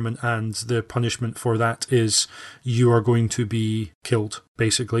experiment, and the punishment for that is you are going to be killed,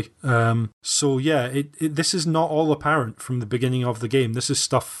 basically. This is not all apparent from the beginning of the game. This is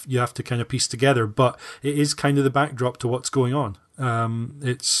stuff you have to kind of piece together, but it is kind of the backdrop to what's going on.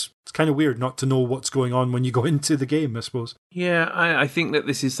 It's kind of weird not to know what's going on when you go into the game, I suppose. Yeah, I think that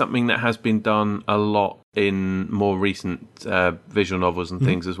this is something that has been done a lot in more recent visual novels and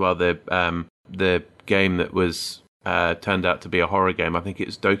things as well. The game that was turned out to be a horror game, I think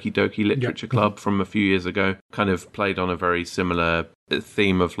it's Doki Doki Literature Club from a few years ago, kind of played on a very similar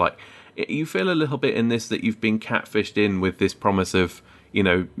theme of like, you feel a little bit in this that you've been catfished in with this promise of,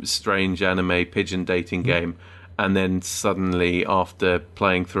 strange anime pigeon dating game, and then suddenly after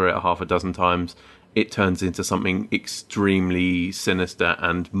playing through it half a dozen times, it turns into something extremely sinister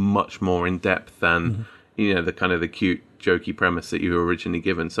and much more in depth than the kind of the cute jokey premise that you were originally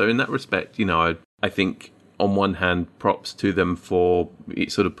given. So in that respect, I think on one hand, props to them for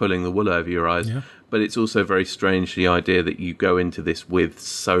sort of pulling the wool over your eyes, but it's also very strange, the idea that you go into this with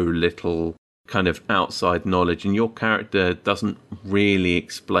so little kind of outside knowledge, and your character doesn't really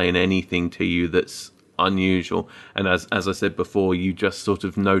explain anything to you that's unusual. And as I said before, you just sort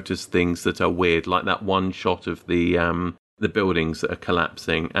of notice things that are weird, like that one shot of the buildings that are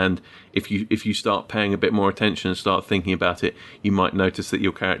collapsing. And if you start paying a bit more attention and start thinking about it, you might notice that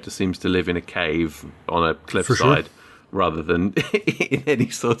your character seems to live in a cave on a cliffside rather than in any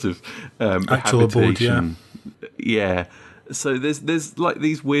sort of actual habitation. Abode, yeah. So there's like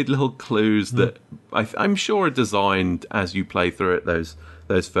these weird little clues that I'm sure are designed as you play through it those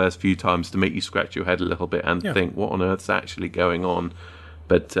first few times to make you scratch your head a little bit and think, what on earth's actually going on?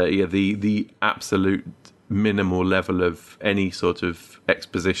 But the absolute minimal level of any sort of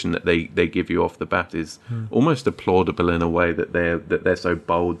exposition that they give you off the bat is almost applaudable in a way that they're so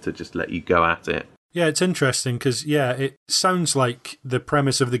bold to just let you go at it. Yeah, it's interesting because it sounds like the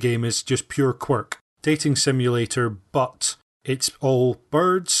premise of the game is just pure quirk. Dating simulator, but it's all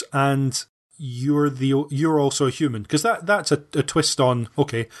birds and you're also a human, because that's a twist on,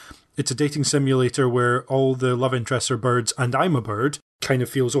 okay, it's a dating simulator where all the love interests are birds and I'm a bird. Kind of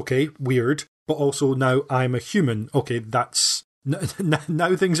feels okay, weird, but also now I'm a human. Okay, that's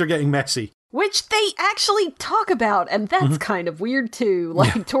now things are getting messy. Which they actually talk about, and that's kind of weird too.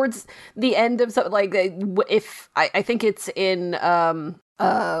 Like towards the end of if I think it's in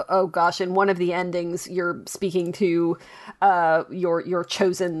in one of the endings, you're speaking to your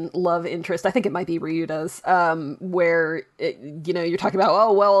chosen love interest. I think it might be Ryuta's, where you're talking about,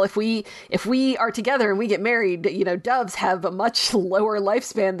 oh well, if we are together and we get married, doves have a much lower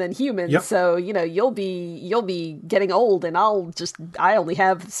lifespan than humans. Yep. So you'll be getting old, and I only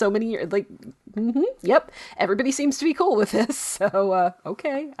have so many years. Like, yep, everybody seems to be cool with this. So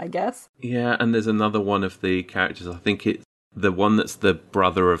okay, I guess. Yeah, and there's another one of the characters. I think it's the one that's the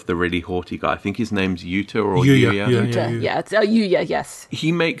brother of the really haughty guy. I think his name's Yuta or Yuya. Yuta. Yeah, it's Yuya, yes.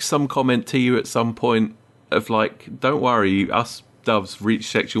 He makes some comment to you at some point of like, don't worry, us doves reach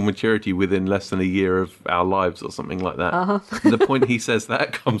sexual maturity within less than a year of our lives or something like that. The point he says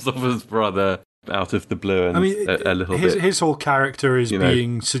that comes off as rather out of the blue and a little bit. His whole character is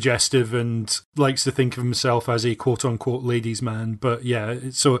being suggestive and likes to think of himself as a quote-unquote ladies' man. But yeah,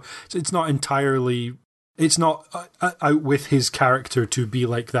 so it's not entirely... It's not out with his character to be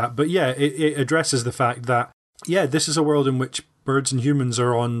like that. But yeah, it addresses the fact that, this is a world in which birds and humans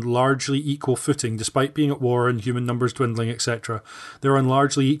are on largely equal footing, despite being at war and human numbers dwindling, etc. They're on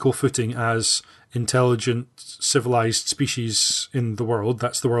largely equal footing as intelligent, civilized species in the world.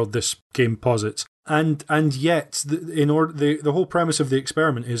 That's the world this game posits. And yet, the whole premise of the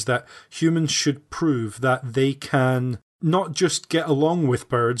experiment is that humans should prove that they can not just get along with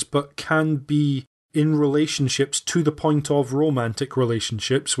birds, but can be in relationships to the point of romantic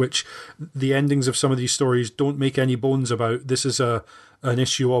relationships, which the endings of some of these stories don't make any bones about. This is an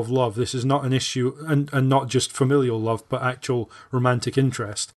issue of love. This is not an issue, and not just familial love, but actual romantic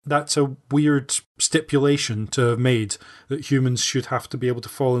interest. That's a weird stipulation to have made, that humans should have to be able to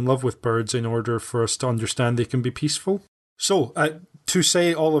fall in love with birds in order for us to understand they can be peaceful. So, to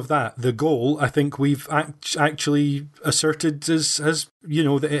say all of that, the goal, I think we've actually asserted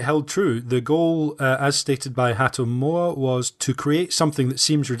that it held true. The goal, as stated by Hatoful, was to create something that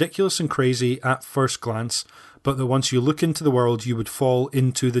seems ridiculous and crazy at first glance, but that once you look into the world, you would fall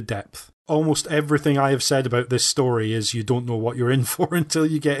into the depth. Almost everything I have said about this story is you don't know what you're in for until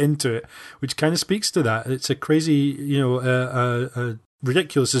you get into it, which kind of speaks to that. It's a crazy,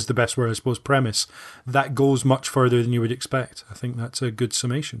 ridiculous is the best word, I suppose, premise that goes much further than you would expect. I think that's a good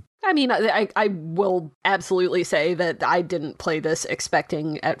summation. I mean, I will absolutely say that I didn't play this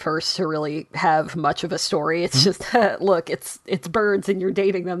expecting at first to really have much of a story. It's just, look, it's birds and you're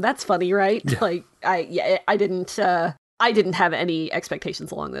dating them. That's funny, right? Yeah. Like, I didn't have any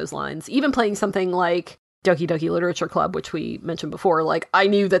expectations along those lines. Even playing something like Doki Doki Literature Club, which we mentioned before, like, I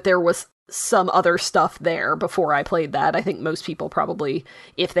knew that there was some other stuff there before I played that. I think most people probably,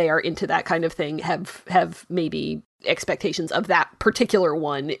 if they are into that kind of thing, have maybe expectations of that particular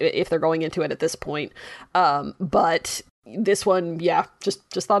one if they're going into it at this point. But this one, just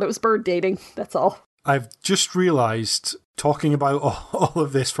thought it was bird dating. That's all. I've just realised, talking about all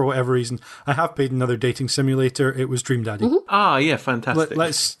of this for whatever reason, I have played another dating simulator. It was Dream Daddy. Mm-hmm. Ah, yeah, fantastic.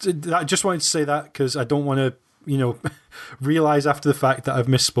 I just wanted to say that because I don't want to, realise after the fact that I've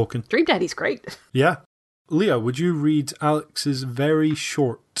misspoken. Dream Daddy's great. Yeah. Leah, would you read Alex's very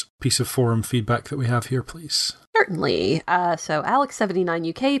short piece of forum feedback that we have here, please? Certainly. So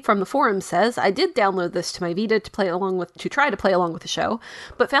Alex79UK from the forum says, I did download this to my Vita to try to play along with the show,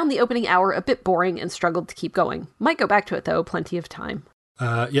 but found the opening hour a bit boring and struggled to keep going. Might go back to it though, plenty of time.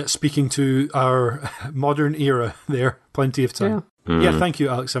 Speaking to our modern era there, plenty of time. Yeah, thank you,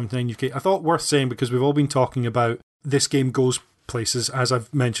 Alex79UK. I thought worth saying because we've all been talking about this game goes places, as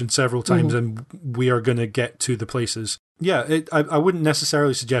I've mentioned several times, and we are going to get to the places. Yeah, I wouldn't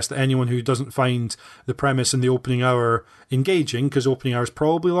necessarily suggest that anyone who doesn't find the premise in the opening hour engaging, because opening hour is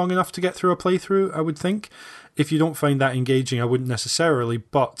probably long enough to get through a playthrough, I would think. If you don't find that engaging, I wouldn't necessarily,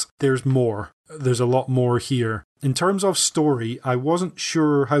 but there's more. There's a lot more here. In terms of story, I wasn't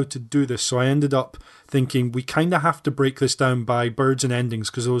sure how to do this, so I ended up thinking we kind of have to break this down by birds and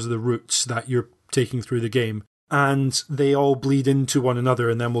endings, because those are the routes that you're taking through the game. And they all bleed into one another,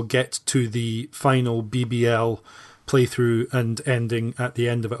 and then we'll get to the final BBL playthrough and ending at the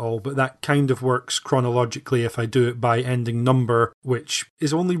end of it all. But that kind of works chronologically if I do it by ending number, which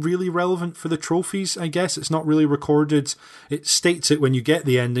is only really relevant for the trophies, I guess. It's not really recorded. It states it when you get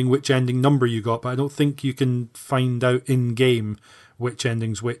the ending, which ending number you got, but I don't think you can find out in-game which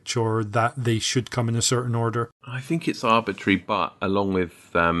ending's which, or that they should come in a certain order. I think it's arbitrary, but along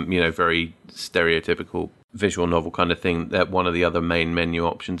with, very stereotypical visual novel kind of thing, that one of the other main menu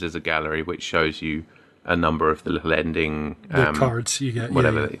options is a gallery, which shows you a number of the little ending the cards you get,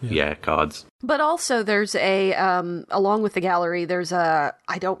 whatever, cards. But also there's a along with the gallery, there's a,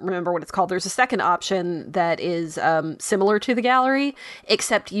 I don't remember what it's called, there's a second option that is similar to the gallery,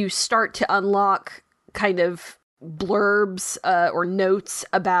 except you start to unlock kind of blurbs or notes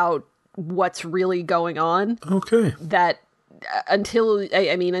about what's really going on. Okay. That until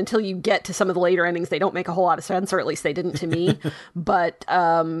you get to some of the later endings, they don't make a whole lot of sense, or at least they didn't to me. But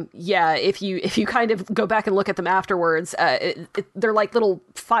if you kind of go back and look at them afterwards, they're like little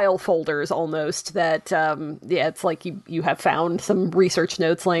file folders almost. That it's like you have found some research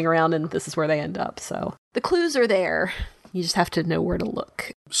notes laying around, and this is where they end up. So the clues are there. You just have to know where to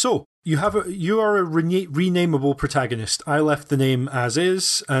look. So you are a renameable protagonist. I left the name as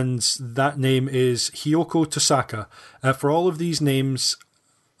is, and that name is Hiyoko Tosaka. For all of these names,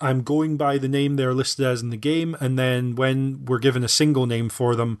 I'm going by the name they're listed as in the game, and then when we're given a single name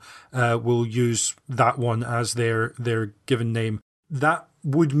for them, we'll use that one as their given name. That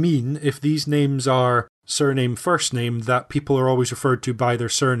would mean if these names are surname, first name, that people are always referred to by their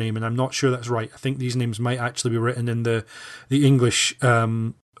surname, and I'm not sure that's right. I think these names might actually be written in the English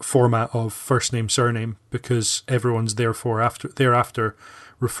format of first name, surname, because everyone's thereafter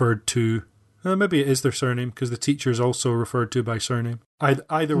referred to. Maybe it is their surname, because the teacher is also referred to by surname.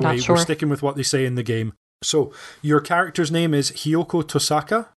 Either way, sure. We're sticking with what they say in the game. So your character's name is Hiyoko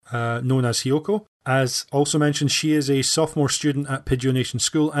Tosaka, known as Hiyoko. As also mentioned, she is a sophomore student at Pidgeot Nation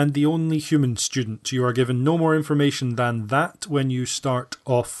School and the only human student. You are given no more information than that when you start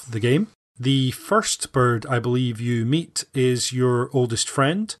off the game. The first bird I believe you meet is your oldest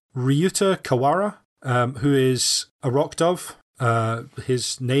friend, Ryuta Kawara, who is a rock dove.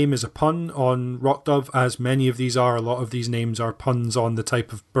 His name is a pun on rock dove, as many of these are. A lot of these names are puns on the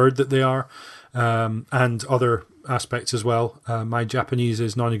type of bird that they are, and other aspects as well. My Japanese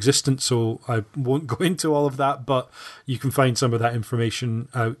is non-existent, so I won't go into all of that, but you can find some of that information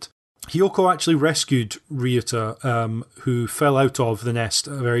out. Hiyoko actually rescued Ryuta, who fell out of the nest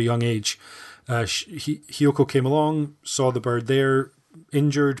at a very young age. Hiyoko came along, saw the bird there,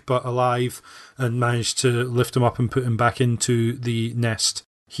 injured but alive, and managed to lift him up and put him back into the nest.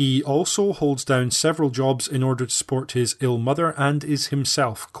 He also holds down several jobs in order to support his ill mother, and is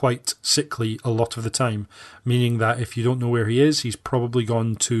himself quite sickly a lot of the time, meaning that if you don't know where he is, he's probably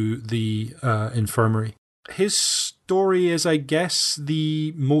gone to the infirmary. His story is, I guess,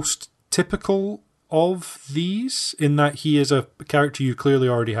 the most typical of these, in that he is a character you clearly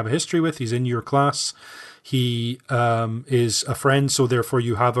already have a history with. He's in your class. He is a friend, so therefore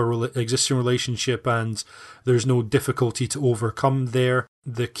you have a existing relationship, and there's no difficulty to overcome there.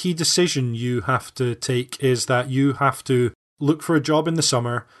 The key decision you have to take is that you have to look for a job in the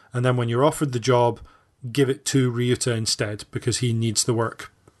summer, and then when you're offered the job, give it to Ryuta instead, because he needs the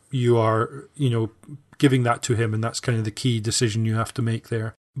work. You are, giving that to him, and that's kind of the key decision you have to make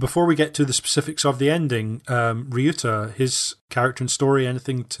there. Before we get to the specifics of the ending, Ryuta, his character and story,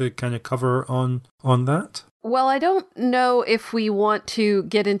 anything to kind of cover on that? Well, I don't know if we want to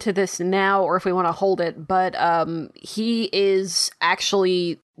get into this now or if we want to hold it, but he is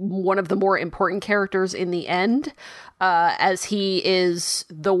actually one of the more important characters in the end, as he is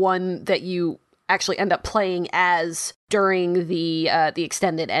the one that you actually end up playing as during the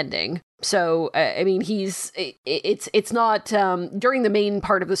extended ending. So, it's not, during the main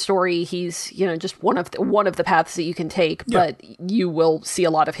part of the story, he's, just one of the paths that you can take, yeah. But you will see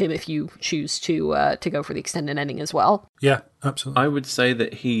a lot of him if you choose to go for the extended ending as well. Yeah, absolutely. I would say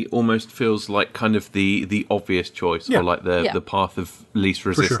that he almost feels like kind of the obvious choice, or like the path of least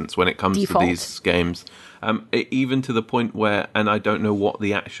resistance when it comes Default. To these games. Even to the point where, and I don't know what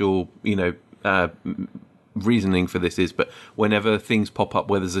the actual, reasoning for this is, but whenever things pop up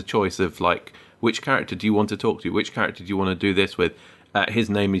where there's a choice of like, which character do you want to talk to, which character do you want to do this with, his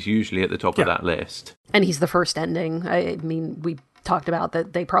name is usually at the top of that list. And he's the first ending. I mean, we talked about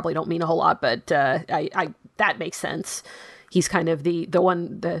that they probably don't mean a whole lot, but that makes sense. He's kind of the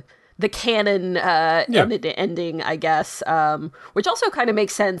one, the canon ending, I guess, which also kind of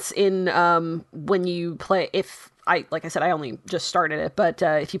makes sense in when you play, like I said, I only just started it, but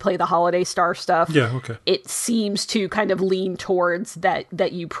if you play the Holiday Star stuff, it seems to kind of lean towards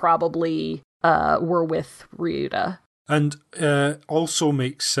that you probably were with Ryuta. And also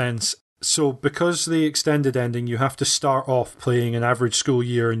makes sense. So because the extended ending, you have to start off playing an average school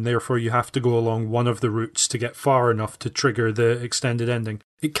year, and therefore you have to go along one of the routes to get far enough to trigger the extended ending.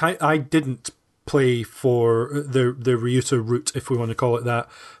 I didn't play for the Ryuta route, if we want to call it that,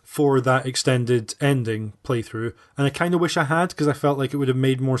 for that extended ending playthrough. And I kind of wish I had, because I felt like it would have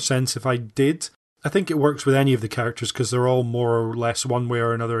made more sense if I did. I think it works with any of the characters because they're all more or less one way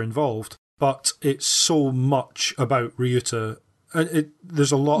or another involved. But it's so much about Ryuta.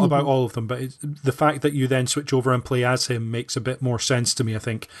 There's a lot about all of them, but the fact that you then switch over and play as him makes a bit more sense to me, I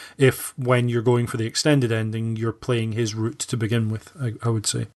think, if when you're going for the extended ending, you're playing his route to begin with, I would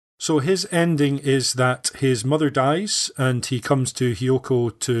say. So his ending is that his mother dies, and he comes to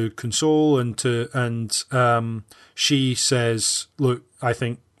Hiyoko to console, and she says, look, I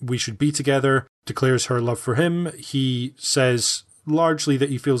think we should be together, declares her love for him. He says largely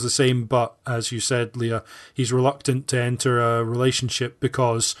that he feels the same, but as you said, Leah, he's reluctant to enter a relationship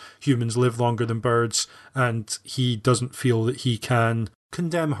because humans live longer than birds, and he doesn't feel that he can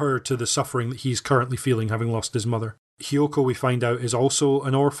condemn her to the suffering that he's currently feeling having lost his mother. Hiyoko, we find out, is also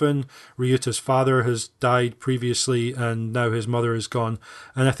an orphan. Ryuta's father has died previously, and now his mother is gone.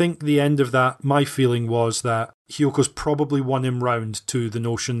 And I think the end of that, my feeling was that Hiyoko's probably won him round to the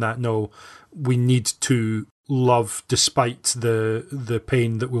notion that, no, we need to love despite the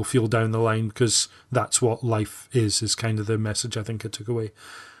pain that we'll feel down the line, because that's what life is kind of the message I think I took away.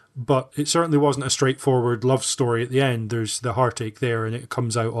 But it certainly wasn't a straightforward love story at the end. There's the heartache there, and it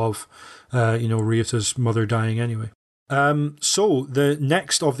comes out of Ryuta's mother dying anyway. So the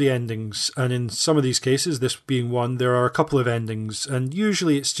next of the endings, and in some of these cases, this being one, there are a couple of endings, and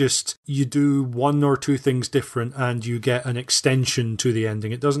usually it's just you do one or two things different and you get an extension to the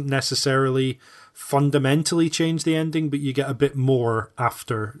ending. It doesn't necessarily fundamentally change the ending, but you get a bit more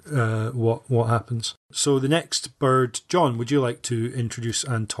after what happens. So the next bird, John, would you like to introduce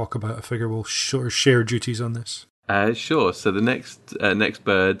and talk about a figure? We'll share duties on this. Sure. So the next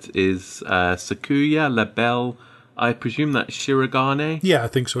bird is Sakuya La Belle. I presume that's Shirogane? Yeah, I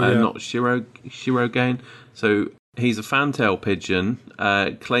think so, yeah. Not Shirogane. So he's a fantail pigeon,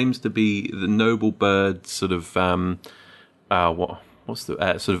 claims to be the noble bird, sort of, what's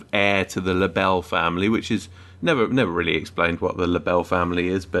the sort of heir to the La Belle family, which is never really explained what the La Belle family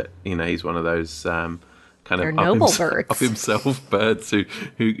is, but, he's one of those kind of up himself birds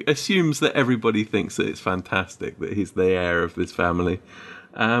who assumes that everybody thinks that it's fantastic that he's the heir of this family.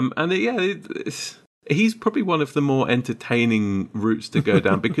 He's probably one of the more entertaining routes to go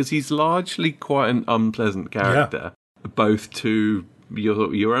down because he's largely quite an unpleasant character, both to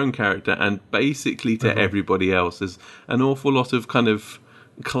your own character and basically to everybody else. There's an awful lot of kind of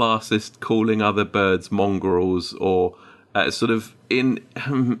classist calling other birds mongrels, or sort of in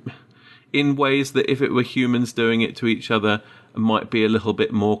ways that if it were humans doing it to each other might be a little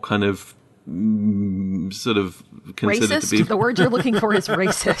bit more kind of sort of considered racist? To be the word you're looking for is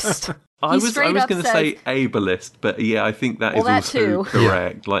racist. I was going to say ableist, but yeah, I think that is also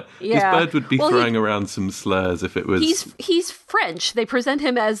correct. Like this bird would be throwing around some slurs if it was. He's French. They present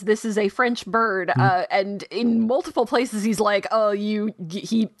him as this is a French bird, and in multiple places he's like, oh,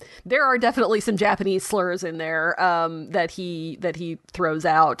 there are definitely some Japanese slurs in there that he throws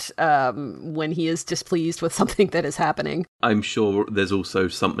out when he is displeased with something that is happening. I'm sure there's also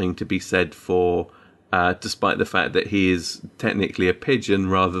something to be said for. Despite the fact that he is technically a pigeon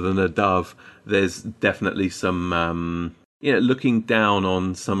rather than a dove, there's definitely some, looking down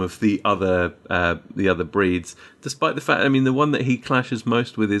on some of the other breeds. Despite the fact, the one that he clashes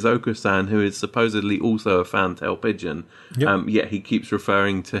most with is Okusan, who is supposedly also a fantail pigeon. Yep. Yet he keeps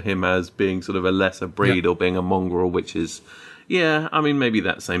referring to him as being sort of a lesser breed or being a mongrel, which is. Yeah, maybe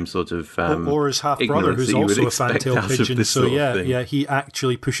that same sort of or his half brother, who's also a fantail pigeon. So he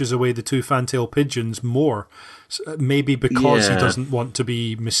actually pushes away the two fantail pigeons more, maybe because he doesn't want to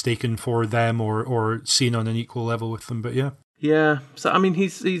be mistaken for them or seen on an equal level with them. But yeah. So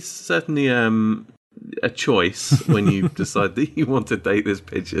he's certainly a choice when you decide that you want to date this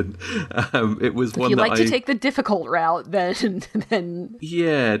pigeon. It was one if you that like to take the difficult route, then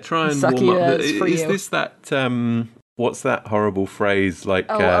yeah, try and sucky warm up. is This that what's that horrible phrase like?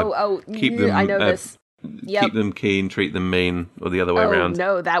 Keep them. I know this. Yep. Keep them keen, treat them mean, or the other way around.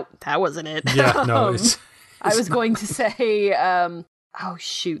 No, that wasn't it. Yeah, no, it's I was going to say, oh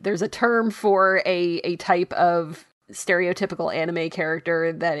shoot, there's a term for a type of stereotypical anime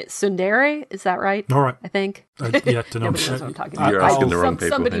character that it's tsundere. Is that right? all right. I think. Yeah, to know. Nobody knows what I'm talking about. You're asking the wrong people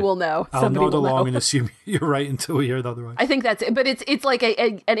Somebody here. will know. I'll Somebody nod will along know. and assume you're right until we hear the other way. I think that's it. But it's like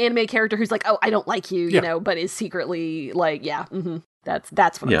an anime character who's like, oh, I don't like you, Yeah. you know, but is secretly like, yeah,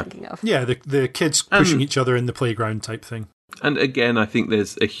 that's what Yeah. I'm thinking of. Yeah, the kids pushing each other in the playground type thing. And again, I think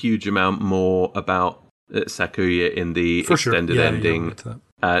there's a huge amount more about Sakuya in the For sure. extended Yeah, ending. we'll get to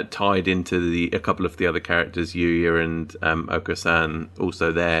that. Tied into a couple of the other characters, Yuya and Oko-san,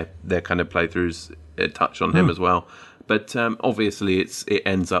 also their kind of playthroughs touch on him as well. But obviously, it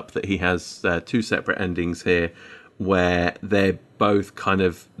ends up that he has two separate endings here, where they both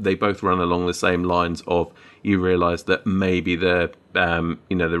run along the same lines of you realise that maybe the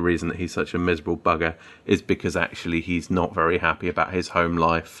reason that he's such a miserable bugger is because actually he's not very happy about his home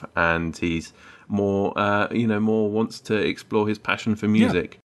life, and he's more wants to explore his passion for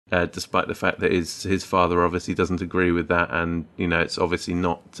music, despite the fact that his father obviously doesn't agree with that, and it's obviously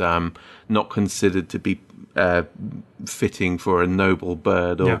not considered to be fitting for a noble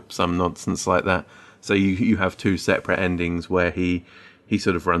bird or some nonsense like that. So you have two separate endings where he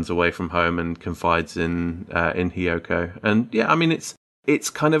sort of runs away from home and confides in Hiyoko, and I mean it's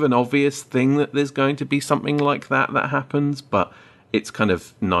kind of an obvious thing that there's going to be something like that happens, but it's kind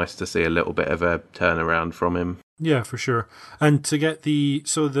of nice to see a little bit of a turnaround from him. Yeah, for sure. And to get the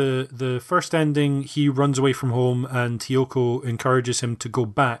first ending, he runs away from home and Hiyoko encourages him to go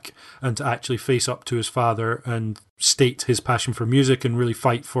back and to actually face up to his father and state his passion for music and really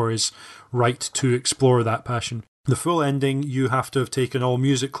fight for his right to explore that passion. The full ending, you have to have taken all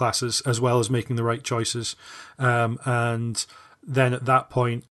music classes as well as making the right choices. And then at that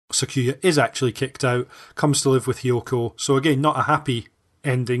point, Sakuya is actually kicked out, comes to live with Hiyoko. So again, not a happy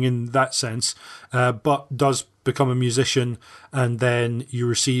ending in that sense, but does become a musician, and then you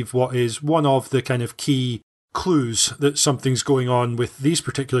receive what is one of the kind of key clues that something's going on with these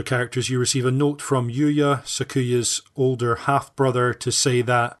particular characters. You receive a note from Yuya, Sakuya's older half-brother, to say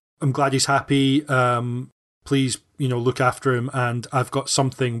that, I'm glad he's happy, please, look after him, and I've got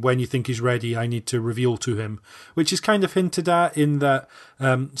something, when you think he's ready, I need to reveal to him. Which is kind of hinted at in that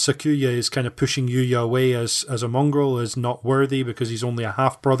Sakuya is kind of pushing Yuya away as a mongrel, as not worthy, because he's only a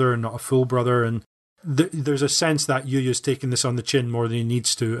half-brother and not a full brother, and there's a sense that Yuya's taking this on the chin more than he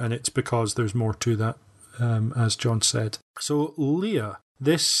needs to, and it's because there's more to that, as John said. So, Leah,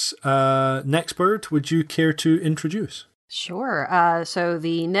 this next bird, would you care to introduce? Sure. So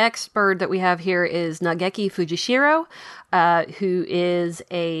the next bird that we have here is Nageki Fujishiro, who is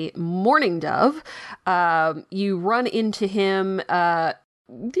a mourning dove. You run into him,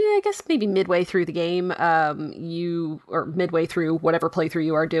 I guess maybe midway through the game, or midway through whatever playthrough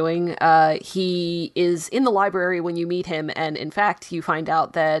you are doing. He is in the library when you meet him, and in fact, you find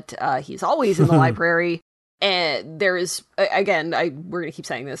out that he's always in the library. And there is, again, we're going to keep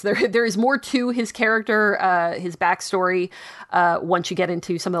saying this, there is more to his character, his backstory, once you get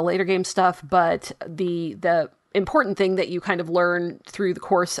into some of the later game stuff, but the important thing that you kind of learn through the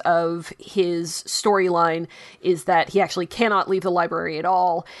course of his storyline is that he actually cannot leave the library at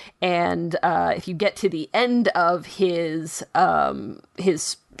all, and if you get to the end of his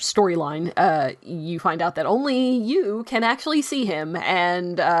storyline, you find out that only you can actually see him,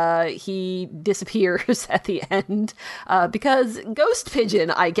 and he disappears at the end because ghost pigeon,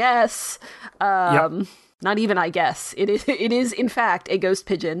 I guess. Yep. Not even I guess. It is in fact a ghost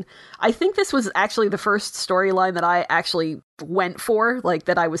pigeon. I think this was actually the first storyline that I actually went for, like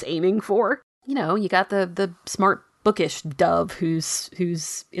that I was aiming for. You got the smart bookish dove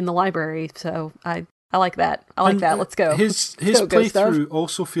who's in the library, so I like that. Let's go. His playthrough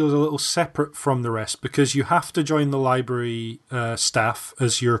also feels a little separate from the rest, because you have to join the library staff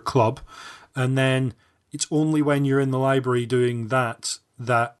as your club, and then it's only when you're in the library doing that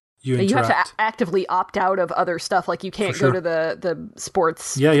you interact. You have to actively opt out of other stuff. Like you can't go to the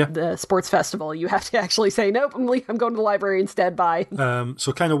sports the sports festival. You have to actually say, nope, I'm going to the library instead. Bye.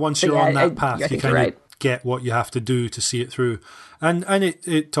 So kind of once you're on that path, you kind of get what you have to do to see it through. And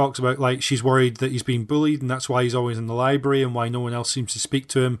it talks about, like, she's worried that he's being bullied, and that's why he's always in the library and why no one else seems to speak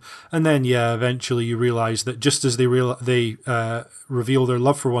to him. And then, eventually you realise that just as they reveal their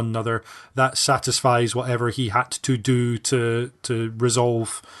love for one another, that satisfies whatever he had to do to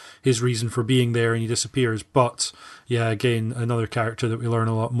resolve his reason for being there, and he disappears. But, again, another character that we learn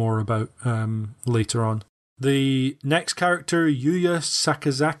a lot more about later on. The next character, Yuya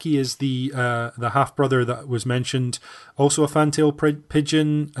Sakazaki, is the half-brother that was mentioned. Also a fantail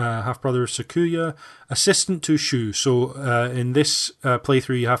pigeon, half-brother of Sakuya, assistant to Shu. So in this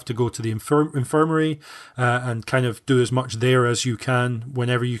playthrough, you have to go to the infirmary and kind of do as much there as you can.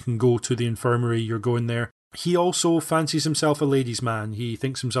 Whenever you can go to the infirmary, you're going there. He also fancies himself a ladies' man. He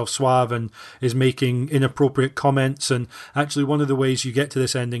thinks himself suave and is making inappropriate comments. And actually, one of the ways you get to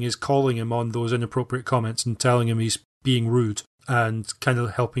this ending is calling him on those inappropriate comments and telling him he's being rude and kind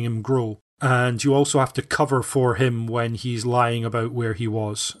of helping him grow. And you also have to cover for him when he's lying about where he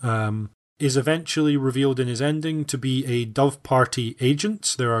was. Is eventually revealed in his ending to be a Dove Party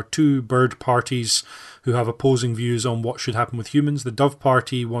agent. There are two bird parties who have opposing views on what should happen with humans. The Dove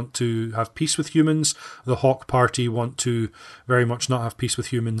Party want to have peace with humans. The Hawk Party want to very much not have peace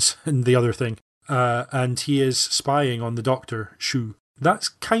with humans, and the other thing. And he is spying on the Doctor, Shu. That's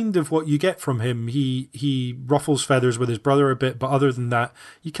kind of what you get from him. He ruffles feathers with his brother a bit, but other than that,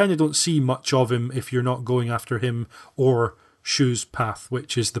 you kind of don't see much of him if you're not going after him or Shu's path,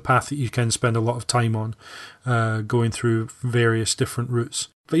 which is the path that you can spend a lot of time on, going through various different routes.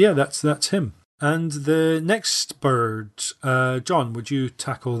 But that's him. And the next bird, John, would you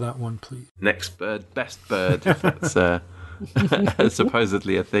tackle that one, please? Next bird, best bird. That's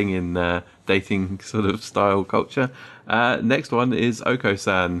supposedly a thing in dating sort of style culture. Next one is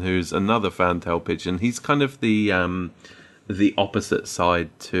Oko-san, who's another fantail pigeon. He's kind of the opposite side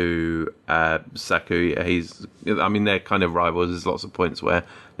to Sakuya. They're kind of rivals. There's lots of points where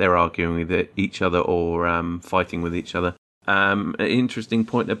they're arguing with each other or fighting with each other. An interesting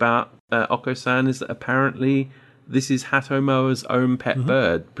point about Oko-san is that apparently this is Hatomoa's own pet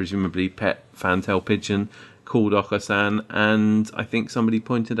bird, presumably pet fantail pigeon called Oko-san, and I think somebody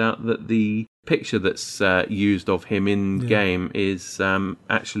pointed out that the picture that's used of him in game is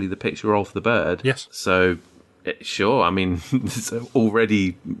actually the picture of the bird. Yes. So sure, this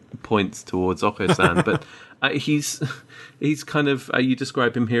already points towards Oko-san, but he's kind of, you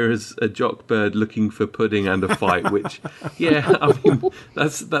describe him here as a jock bird looking for pudding and a fight, which,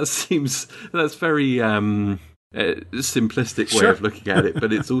 that's very simplistic way of looking at it,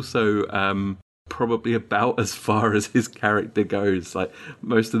 but it's also probably about as far as his character goes. Like,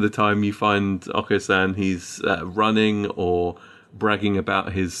 most of the time you find Oko-san, he's running or bragging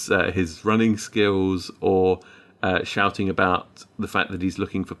about his running skills, or shouting about the fact that he's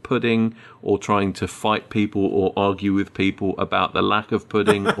looking for pudding, or trying to fight people or argue with people about the lack of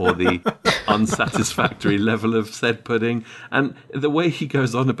pudding or the unsatisfactory level of said pudding. And the way he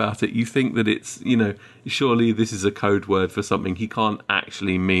goes on about it, you think that it's, surely this is a code word for something. He can't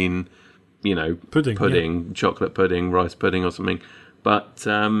actually mean, pudding, chocolate pudding, rice pudding or something. But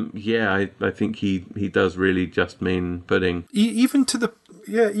I think he does really just mean pudding. Even to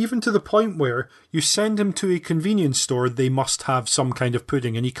the point where you send him to a convenience store, they must have some kind of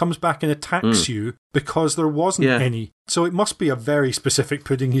pudding, and he comes back and attacks you because there wasn't any. So it must be a very specific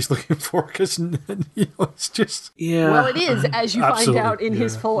pudding he's looking for, because it's just Well, it is, as you find out in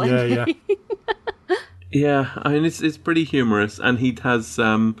his full ending. It's pretty humorous, and he has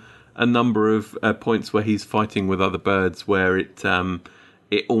a number of points where he's fighting with other birds, where it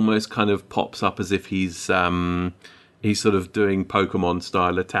almost kind of pops up as if he's sort of doing Pokemon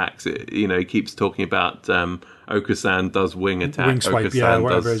style attacks. He keeps talking about Oko-san does wing attack, wing swipe, Oko-san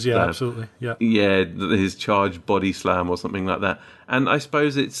whatever does, it is, absolutely, his charge body slam or something like that. And I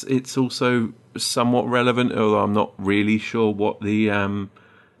suppose it's also somewhat relevant, although I'm not really sure what the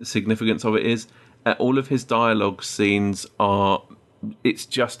significance of it is. All of his dialogue scenes it's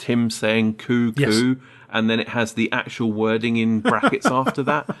just him saying coo, and then it has the actual wording in brackets after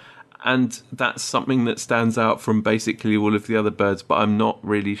that. And that's something that stands out from basically all of the other birds, but I'm not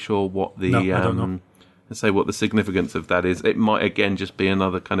really sure what the I don't know. What the significance of that is. It might again just be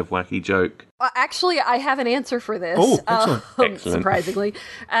another kind of wacky joke. Actually, I have an answer for this. Oh, excellent. Excellent. Surprisingly.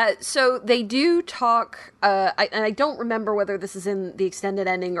 So they do talk, and I don't remember whether this is in the extended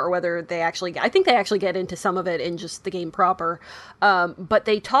ending or whether I think they actually get into some of it in just the game proper. But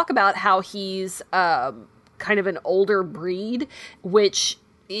they talk about how he's kind of an older breed, which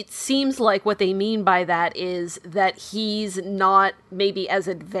it seems like what they mean by that is that he's not maybe as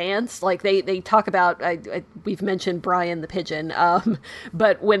advanced. Like they talk about, we've mentioned Brian the pigeon,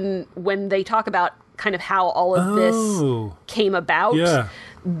 but when they talk about kind of how all of this came about. Yeah.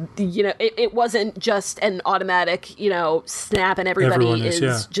 You know, it wasn't just an automatic, you know, snap and everybody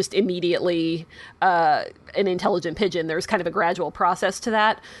is just immediately an intelligent pigeon. There's kind of a gradual process to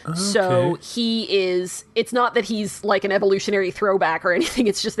that. Okay. So it's not that he's like an evolutionary throwback or anything.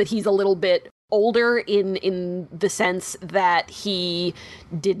 It's just that he's a little bit older in the sense that he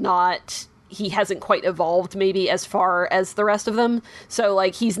hasn't quite evolved maybe as far as the rest of them. So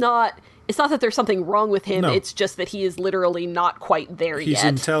like it's not that there's something wrong with him, it's just that he is literally not quite there yet. He's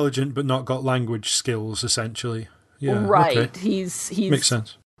intelligent but not got language skills, essentially. Yeah, right. Okay. He's makes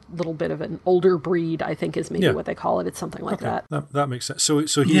sense. A little bit of an older breed, I think is maybe what they call it. It's something like that. That makes sense. So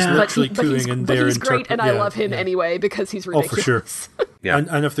he's literally cooing and there. But he's great, and I love him anyway because he's ridiculous. Oh, for sure. Yeah.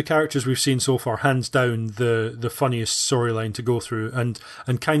 And of the characters we've seen so far, hands down the funniest storyline to go through, and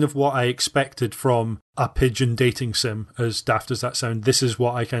kind of what I expected from a pigeon dating sim, as daft as that sound. This is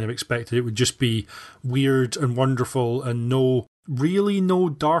what I kind of expected. It would just be weird and wonderful and no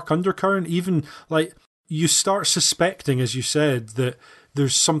dark undercurrent. Even like you start suspecting, as you said, that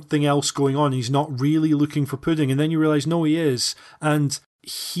there's something else going on. He's not really looking for pudding, and then you realise no, he is. And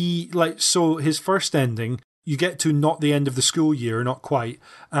so his first ending, you get to not the end of the school year, not quite,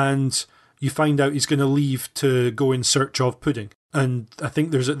 and you find out he's going to leave to go in search of pudding. And I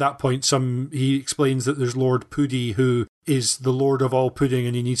think there's at that point he explains that there's Lord Puddy, who is the lord of all pudding,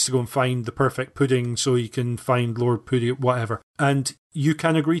 and he needs to go and find the perfect pudding so he can find Lord Puddy, whatever. And you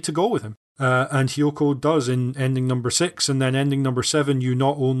can agree to go with him. And Hiyoko does in ending number 6, and then ending number 7, you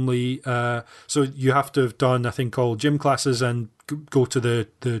not only so you have to have done, I think, all gym classes and go to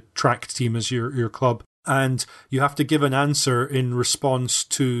the track team as your club, and you have to give an answer in response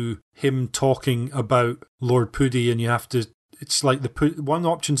to him talking about Lord Puddy, and you have to. It's like one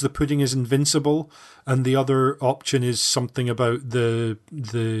option's the pudding is invincible, and the other option is something about the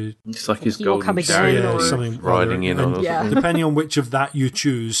it's like his golden come again, or something riding in on. Depending on which of that you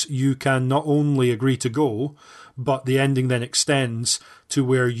choose, you can not only agree to go, but the ending then extends to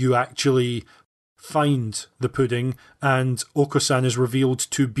where you actually find the pudding, and Oko-san is revealed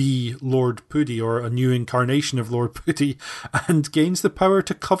to be Lord Puddy, or a new incarnation of Lord Puddy, and gains the power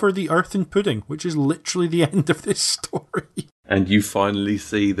to cover the earth in pudding, which is literally the end of this story. And you finally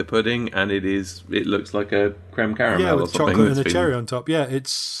see the pudding, and it looks like a creme caramel with or something. Chocolate and a cherry on top. Yeah,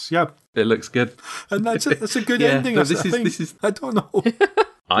 it looks good. And that's a good ending. No, I think. I don't know.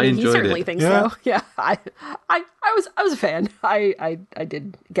 I enjoyed he certainly it. thinks so. Yeah, I was a fan. I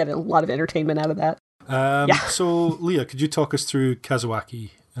did get a lot of entertainment out of that. So, Leah, could you talk us through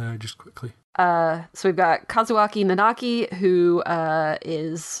Kazuaki just quickly? So we've got Kazuaki Nanaki, who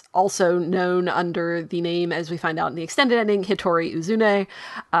is also known under the name, as we find out in the extended ending, Hitori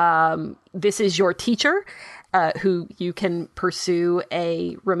Uzune. This is your teacher, who you can pursue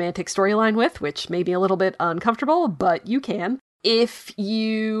a romantic storyline with, which may be a little bit uncomfortable, but you can. If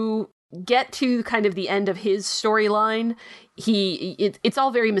you get to kind of the end of his storyline, it's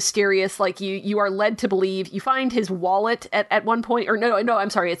all very mysterious. Like you are led to believe, you find his wallet at one point, or no, I'm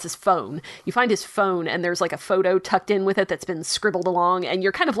sorry, it's his phone. You find his phone, and there's like a photo tucked in with it that's been scribbled along, and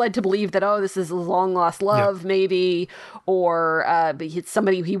you're kind of led to believe that, this is his long lost love, maybe, or but it's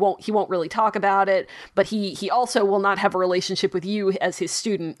somebody he won't really talk about it, but he also will not have a relationship with you as his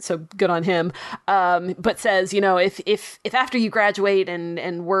student, so good on him. But says, if after you graduate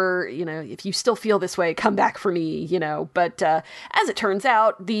and we're, if you still feel this way, come back for me, but as it turns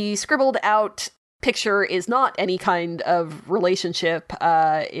out, the scribbled out picture is not any kind of relationship.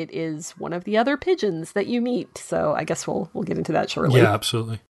 It is one of the other pigeons that you meet. So I guess we'll get into that shortly. Yeah,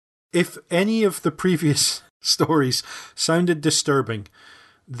 absolutely. If any of the previous stories sounded disturbing,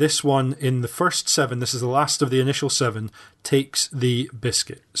 this one, in the first 7, this is the last of the initial 7, takes the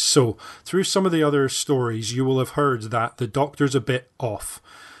biscuit. So through some of the other stories, you will have heard that the doctor's a bit off.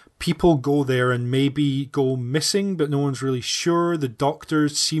 People go there and maybe go missing, but no one's really sure. The doctor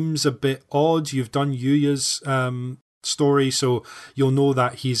seems a bit odd. You've done Yuya's story, so you'll know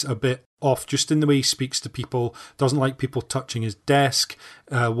that he's a bit off just in the way he speaks to people, doesn't like people touching his desk,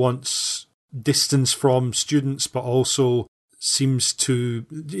 wants distance from students, but also seems to...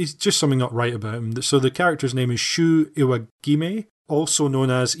 It's just something not right about him. So the character's name is Shu Iwagime, also known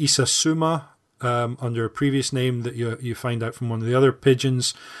as Isasuma, under a previous name that you find out from one of the other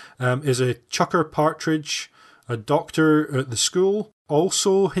pigeons, is a chucker partridge, a doctor at the school,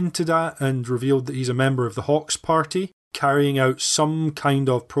 also hinted at and revealed that he's a member of the Hawks Party, carrying out some kind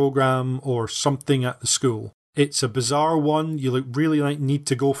of program or something at the school. It's a bizarre one. You really need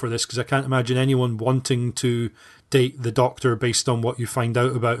to go for this, because I can't imagine anyone wanting to date the Doctor based on what you find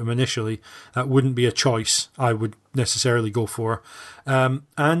out about him initially. That wouldn't be a choice I would necessarily go for.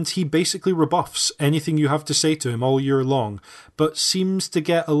 And he basically rebuffs anything you have to say to him all year long, but seems to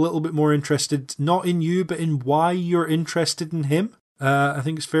get a little bit more interested, not in you, but in why you're interested in him. I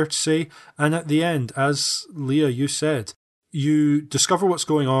think it's fair to say. And at the end, as Leah, you said, you discover what's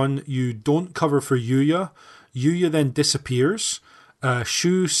going on. You don't cover for Yuya. Yuya then disappears.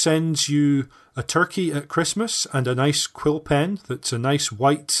 Shu sends you a turkey at Christmas and a nice quill pen that's a nice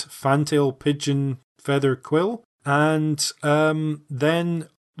white fantail pigeon feather quill, and then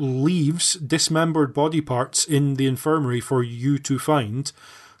leaves dismembered body parts in the infirmary for you to find,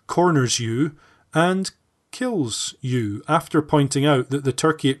 corners you, and kills you after pointing out that the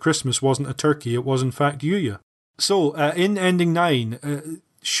turkey at Christmas wasn't a turkey, it was in fact Yuya. So, in Ending 9,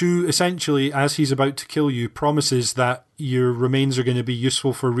 Shu essentially, as he's about to kill you, promises that your remains are going to be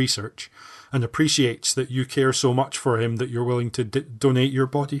useful for research and appreciates that you care so much for him that you're willing to donate your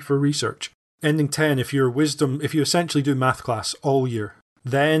body for research. Ending 10, if you essentially do math class all year,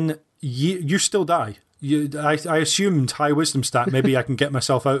 then you still die. I assumed high wisdom stat, maybe I can get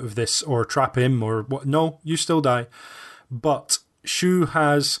myself out of this or trap him or what. No, you still die. But Shu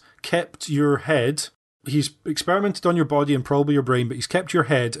has kept your head. He's experimented on your body and probably your brain, but he's kept your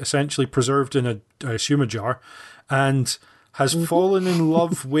head essentially preserved in I assume a jar, and has fallen in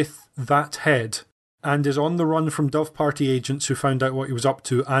love with that head and is on the run from Dove Party agents who found out what he was up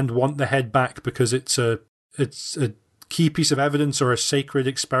to and want the head back because it's a key piece of evidence or a sacred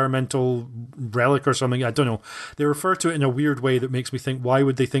experimental relic or something. I don't know. They refer to it in a weird way that makes me think, why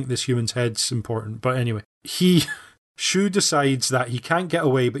would they think this human's head's important? But anyway, Shu decides that he can't get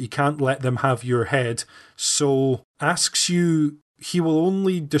away, but he can't let them have your head, so asks you, he will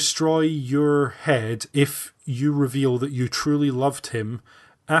only destroy your head if you reveal that you truly loved him,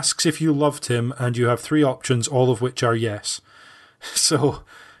 asks if you loved him, and you have 3 options, all of which are yes. So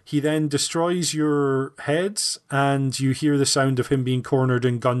he then destroys your heads, and you hear the sound of him being cornered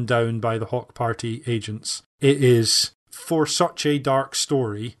and gunned down by the Hawk Party agents. It is, for such a dark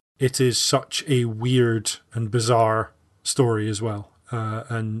story, it is such a weird and bizarre story as well,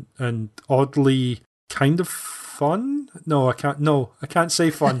 and oddly kind of fun. No, I can't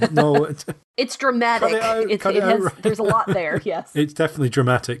say fun. No, it's dramatic. There's a lot there. Yes, it's definitely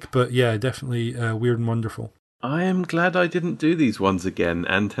dramatic, but yeah, definitely weird and wonderful. I am glad I didn't do these ones again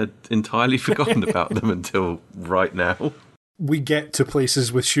and had entirely forgotten about them until right now. We get to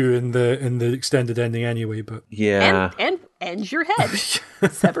places with Shu in the extended ending anyway, but yeah, and your head,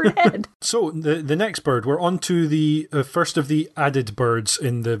 severed head. So the next bird, we're on to the first of the added birds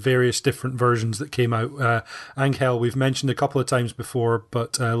in the various different versions that came out. Angel, we've mentioned a couple of times before,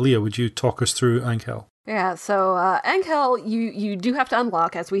 but Leah, would you talk us through Angel? Yeah, so Angel, you do have to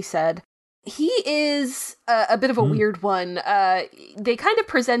unlock, as we said. He is a bit of a weird one. They kind of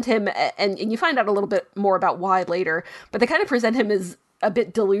present him, and you find out a little bit more about why later, but they kind of present him as a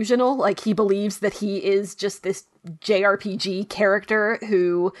bit delusional. Like, he believes that he is just this JRPG character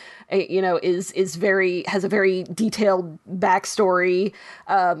who, has a very detailed backstory.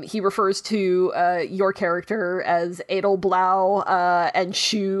 He refers to your character as Edelblau, and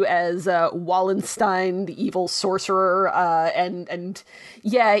Shu as Wallenstein, the evil sorcerer. And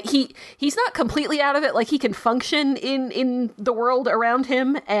yeah, he's not completely out of it. Like, he can function in the world around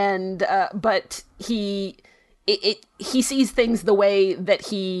him, and but he sees things the way that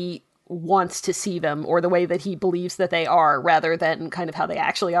he wants to see them, or the way that he believes that they are, rather than kind of how they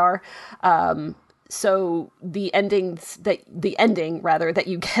actually are. So the ending that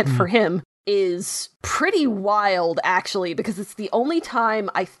you get for him is pretty wild, actually, because it's the only time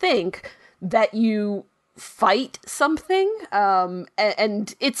I think that you fight something,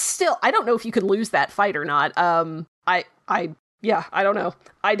 and it's still, I don't know if you can lose that fight or not. Yeah, I don't know.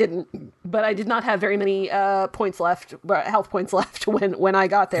 I didn't, but I did not have very many health points left when I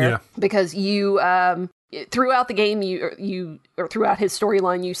got there, because you throughout the game, or throughout his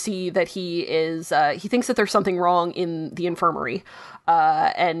storyline, you see that he thinks that there's something wrong in the infirmary,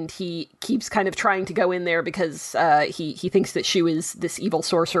 and he keeps kind of trying to go in there because he thinks that Shu is this evil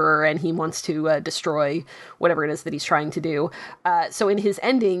sorcerer, and he wants to destroy whatever it is that he's trying to do. So in his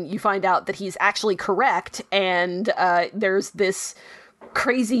ending, you find out that he's actually correct, and there's this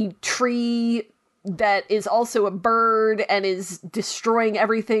crazy tree that is also a bird and is destroying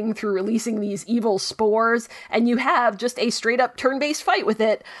everything through releasing these evil spores, and you have just a straight up turn-based fight with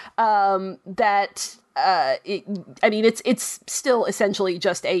it. It's still essentially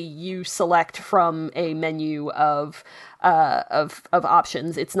just you select from a menu of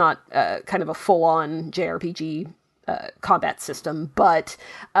options. It's not kind of a full-on JRPG combat system, but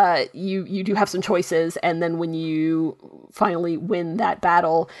you do have some choices, and then when you finally win that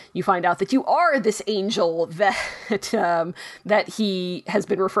battle, you find out that you are this angel that that he has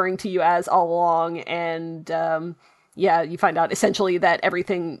been referring to you as all along, and you find out essentially that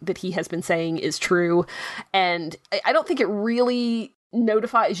everything that he has been saying is true, and I don't think it really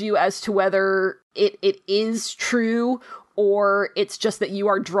notifies you as to whether it is true, or it's just that you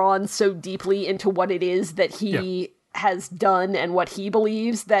are drawn so deeply into what it is that he has done and what he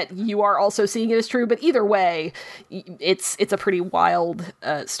believes that you are also seeing it as true. But either way, it's a pretty wild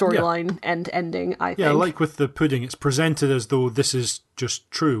storyline and ending, I think. Yeah, like with the pudding, it's presented as though this is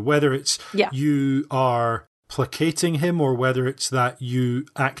just true. Whether it's you are placating him, or whether it's that you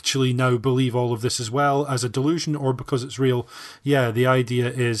actually now believe all of this as well as a delusion, or because it's real. Yeah, the idea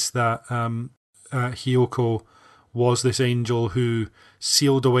is that Hiyoko was this angel who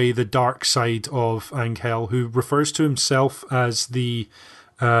sealed away the dark side of Angel, who refers to himself as the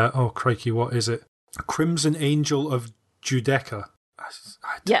what is it? Crimson Angel of Judecca.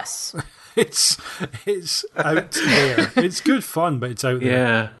 Yes. It's out there. It's good fun, but it's out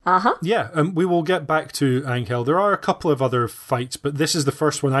there. Yeah. Yeah, we will get back to Angel. There are a couple of other fights, but this is the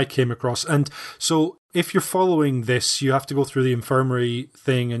first one I came across. And so if you're following this, you have to go through the infirmary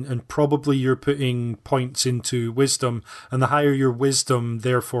thing, and probably you're putting points into wisdom, and the higher your wisdom,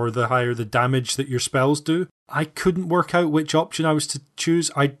 therefore, the higher the damage that your spells do. I couldn't work out which option I was to choose,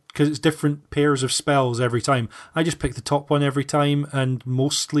 because it's different pairs of spells every time. I just picked the top one every time, and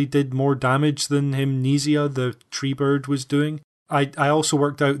mostly did more damage than Hymnesia, the tree bird, was doing. I also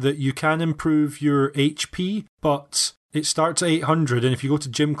worked out that you can improve your HP, but it starts at 800, and if you go to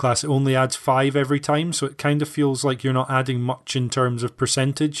gym class, it only adds 5 every time, so it kind of feels like you're not adding much in terms of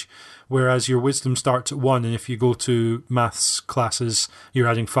percentage, whereas your wisdom starts at 1, and if you go to maths classes, you're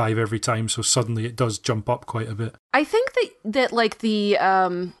adding 5 every time, so suddenly it does jump up quite a bit. I think that like the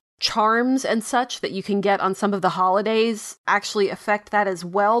charms and such that you can get on some of the holidays actually affect that as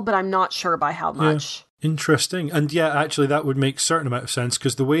well, but I'm not sure by how much. Yeah. Interesting. And yeah, actually that would make a certain amount of sense,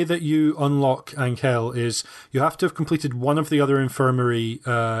 because the way that you unlock Angel is you have to have completed one of the other infirmary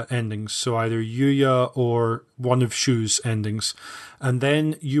endings, so either Yuya or one of Shu's endings, and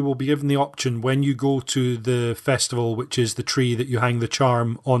then you will be given the option when you go to the festival, which is the tree that you hang the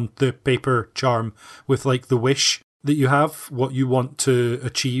charm on, the paper charm with like the wish that you have, what you want to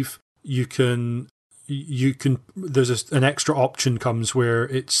achieve. You can there's an extra option comes where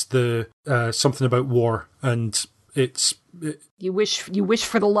it's the something about war, and you wish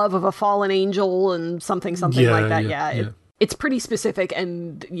for the love of a fallen angel and something like that. It's pretty specific,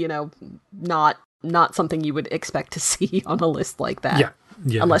 and not something you would expect to see on a list like that.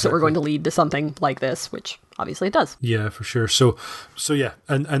 Unless it were going to lead to something like this, which obviously it does. Yeah, for sure. So yeah,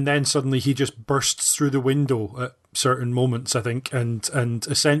 and then suddenly he just bursts through the window at certain moments, I think, and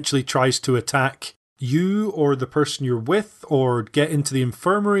essentially tries to attack you or the person you're with, or get into the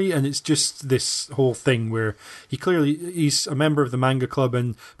infirmary, and it's just this whole thing where he's a member of the manga club,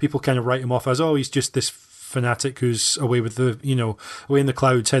 and people kind of write him off as, he's just this fanatic who's away with away in the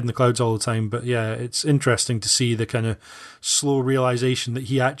clouds, head in the clouds all the time. But yeah, it's interesting to see the kind of slow realization that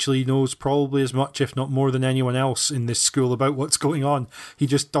he actually knows probably as much, if not more, than anyone else in this school about what's going on. He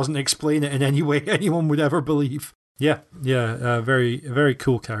just doesn't explain it in any way anyone would ever believe. Yeah, very, very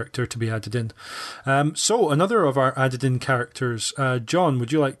cool character to be added in. So another of our added in characters, John,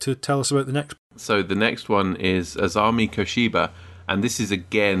 would you like to tell us about the next? So the next one is Azami Koshiba, and this is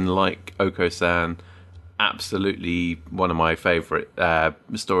again, like Oko-san, absolutely one of my favourite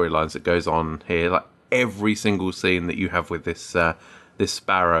storylines that goes on here. Like every single scene that you have with this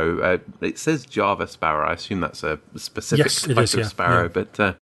sparrow, it says Java sparrow. I assume that's a specific type of sparrow,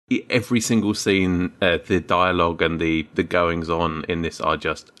 but every single scene, the dialogue and the goings on in this are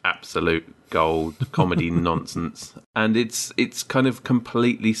just absolute gold comedy nonsense, and it's kind of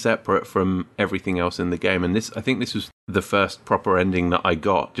completely separate from everything else in the game. And I think this was the first proper ending that I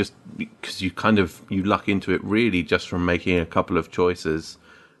got, just because you luck into it really just from making a couple of choices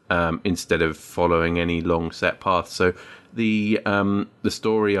instead of following any long set path. So the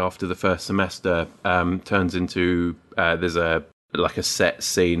story after the first semester turns into there's a set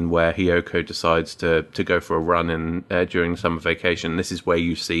scene where Hiyoko decides to go for a run during summer vacation. This is where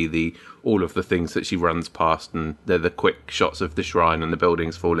you see all of the things that she runs past, and they're the quick shots of the shrine and the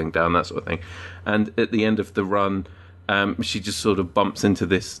buildings falling down, that sort of thing. And at the end of the run, she just sort of bumps into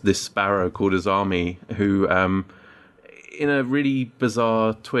this sparrow called Azami, who, in a really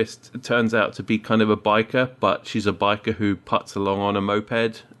bizarre twist, turns out to be kind of a biker, but she's a biker who putts along on a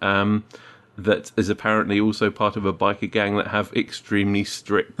moped. that is apparently also part of a biker gang that have extremely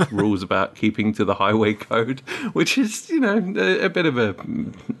strict rules about keeping to the highway code, which is, a bit of a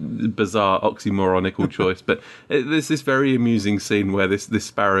bizarre oxymoronical choice. But there's this very amusing scene where this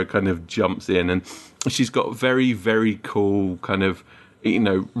sparrow kind of jumps in, and she's got very, very cool kind of,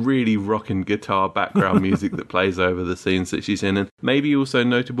 really rocking guitar background music that plays over the scenes that she's in. And maybe also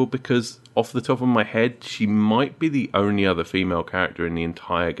notable because, off the top of my head, she might be the only other female character in the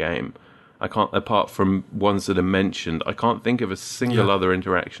entire game. I can't, apart from ones that are mentioned, I can't think of a single other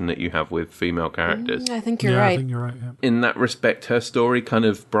interaction that you have with female characters. I think you're right. I think you're right, yeah. In that respect, her story kind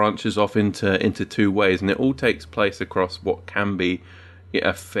of branches off into two ways, and it all takes place across what can be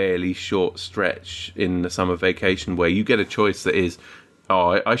a fairly short stretch in the summer vacation, where you get a choice that is,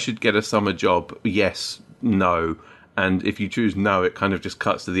 I should get a summer job, yes, no. And if you choose no, it kind of just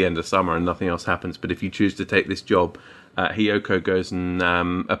cuts to the end of summer and nothing else happens. But if you choose to take this job, Hiyoko goes and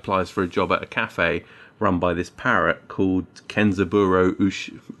applies for a job at a cafe run by this parrot called Kenzaburo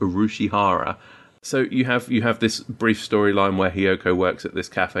Urushihara. So you have this brief storyline where Hiyoko works at this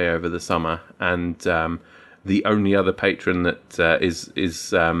cafe over the summer, and the only other patron that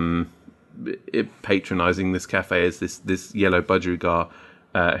is patronizing this cafe is this yellow budgerigar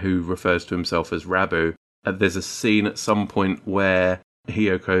who refers to himself as Rabu. There's a scene at some point where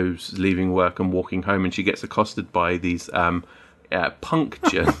Hiyoko's leaving work and walking home, and she gets accosted by these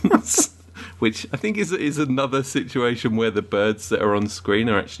punctions, which I think is another situation where the birds that are on screen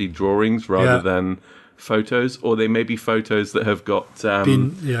are actually drawings rather than photos, or they may be photos that have got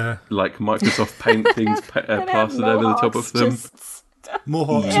like Microsoft Paint things plastered over the top of them.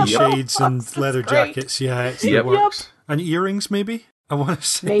 Mohawks and shades and leather jackets. Yeah, it works. And earrings, maybe. I want to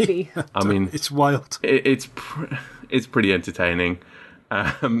say. Maybe. I mean, it's wild. It's pretty entertaining.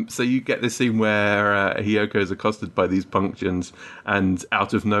 So you get this scene where Hiyoko is accosted by these punctions, and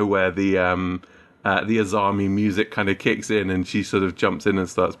out of nowhere the Azami music kind of kicks in, and she sort of jumps in and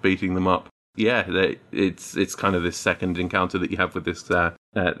starts beating them up. Yeah, it's kind of this second encounter that you have with this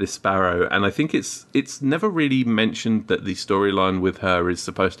sparrow, and I think it's never really mentioned that the storyline with her is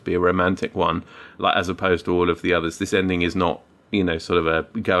supposed to be a romantic one, like as opposed to all of the others. This ending is not, sort of a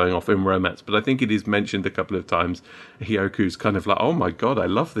going off in romance, but I think it is mentioned a couple of times. Hyoku's kind of like, oh my god, I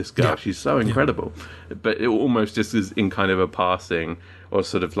love this girl, she's so incredible. But it almost just is in kind of a passing, or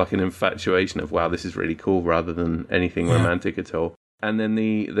sort of like an infatuation of, wow, this is really cool, rather than anything romantic at all. And then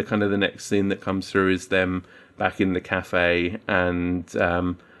the kind of the next scene that comes through is them back in the cafe, and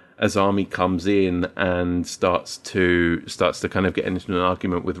Azami comes in and starts to kind of get into an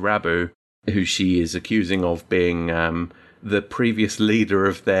argument with Rabu, who she is accusing of being the previous leader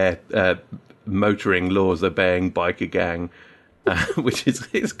of their motoring laws obeying biker gang, which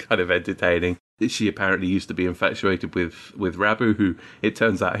is kind of entertaining. She apparently used to be infatuated with Rabu, who it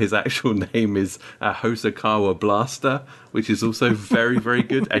turns out his actual name is Hosokawa Blaster, which is also very, very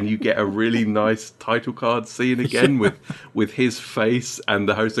good. And you get a really nice title card scene again with his face and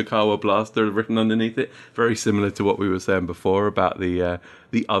the Hosokawa Blaster written underneath it. Very similar to what we were saying before about the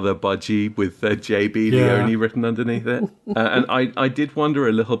other budgie with JB Leone written underneath it. And I did wonder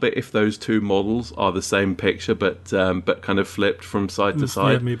a little bit if those two models are the same picture, but kind of flipped from side to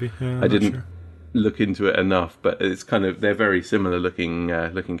side. Yeah, maybe. Yeah, I didn't look into it enough, but it's kind of, they're very similar looking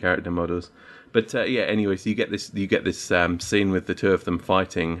character models. But anyway, so you get this scene with the two of them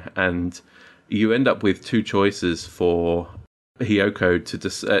fighting, and you end up with two choices for Hiyoko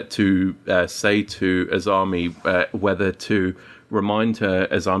to say to Azami whether to remind her.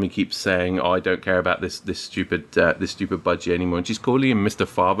 Azami keeps saying, "Oh, I don't care about this stupid budgie anymore," and she's calling him Mr.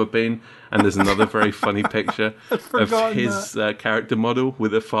 Fava Bean. And there's another very funny picture of his character model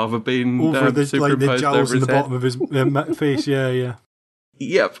with a fava bean over the superimposed jowls over in his the head. bottom of his face. Yeah.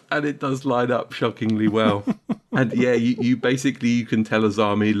 Yep, and it does line up shockingly well. And you basically, you can tell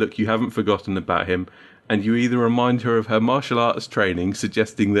Azami, look, you haven't forgotten about him. And you either remind her of her martial arts training,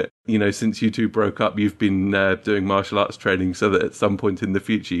 suggesting that, since you two broke up, you've been doing martial arts training so that at some point in the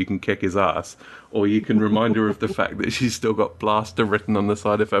future you can kick his ass. Or you can remind her of the fact that she's still got Blaster written on the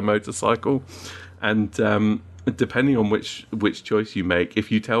side of her motorcycle. And depending on which choice you make, if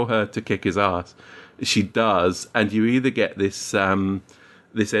you tell her to kick his ass, she does. And you either get this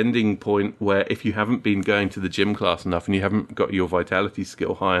ending point where, if you haven't been going to the gym class enough and you haven't got your vitality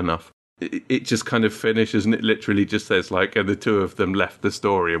skill high enough, it just kind of finishes, and it literally just says, like, and the two of them left the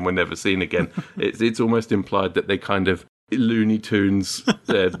story and were never seen again. It's almost implied that they kind of Looney Tunes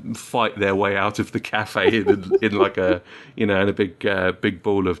fight their way out of the cafe in like a, in a big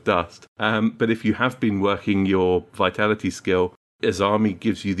ball of dust. But if you have been working your vitality skill, Azami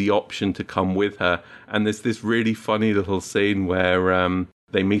gives you the option to come with her. And there's this really funny little scene where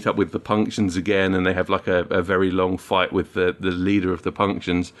they meet up with the Punctions again, and they have like a very long fight with the leader of the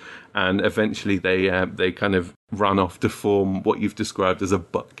Punctions, and eventually they kind of run off to form what you've described as a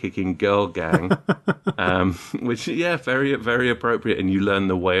butt-kicking girl gang, which, very, very appropriate, and you learn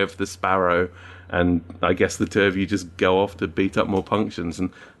the way of the Sparrow, and I guess the two of you just go off to beat up more Punctions, and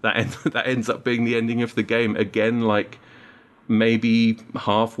that ends up being the ending of the game. Again, like, maybe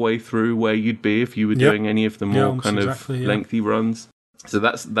halfway through where you'd be if you were doing any of the more lengthy runs. So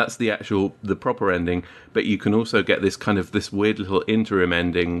that's the proper ending, but you can also get this weird little interim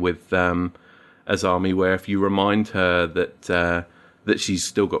ending with Azami, where if you remind her that she's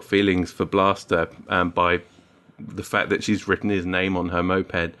still got feelings for Blaster by the fact that she's written his name on her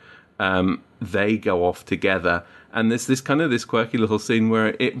moped, they go off together. And there's this quirky little scene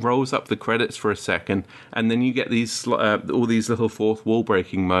where it rolls up the credits for a second, and then you get these all these little fourth wall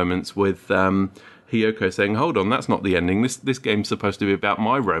breaking moments with Hiyoko saying, "Hold on, that's not the ending. This game's supposed to be about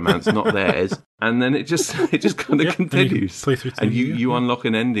my romance, not theirs." And then it just kind of continues, and you unlock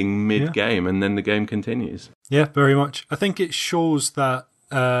an ending mid game, and then the game continues. Yeah, very much. I think it shows that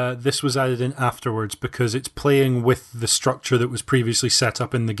this was added in afterwards because it's playing with the structure that was previously set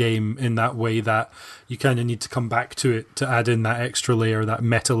up in the game in that way that you kind of need to come back to it to add in that extra layer, that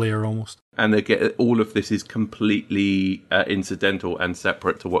meta layer almost. And they get all of this is completely incidental and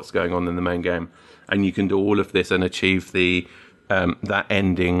separate to what's going on in the main game. And you can do all of this and achieve the that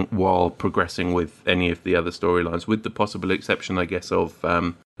ending while progressing with any of the other storylines, with the possible exception, I guess, of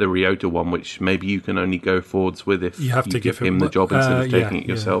the Ryota one, which maybe you can only go forwards with if you have to give him the job instead of taking it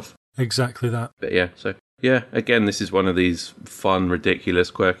yourself. Exactly that. But again, this is one of these fun, ridiculous,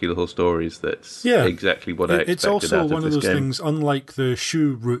 quirky little stories that's exactly what I expected. It's also out of one of those game. things, unlike the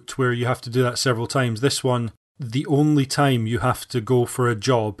shoe route where you have to do that several times. This one, the only time you have to go for a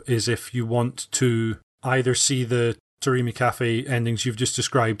job is if you want to either see the Torimi Cafe endings you've just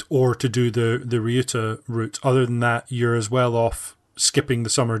described or to do the Ryuta route. Other than that, you're as well off skipping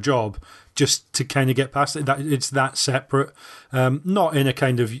the summer job just to kind of get past it. It's that separate. Not in a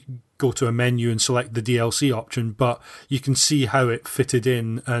kind of go to a menu and select the DLC option, but you can see how it fitted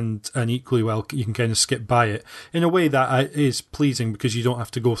in, and equally well you can kind of skip by it in a way that is pleasing because you don't have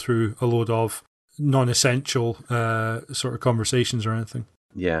to go through a load of non-essential sort of conversations or anything.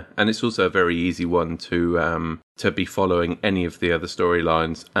 Yeah, and it's also a very easy one to be following any of the other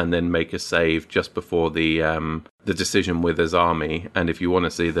storylines and then make a save just before the decision with Azami. And if you want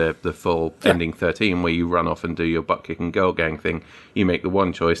to see the full ending 13 where you run off and do your butt-kicking girl gang thing, you make the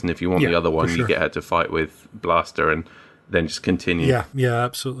one choice, and if you want the other one, you get her to fight with Blaster and then just continue. Yeah,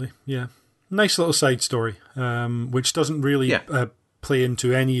 absolutely. Yeah, nice little side story, which doesn't really play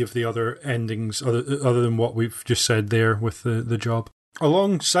into any of the other endings other than what we've just said there with the job.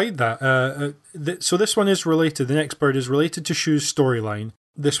 Alongside that, so this one is related, the next bird is related to Shu's storyline.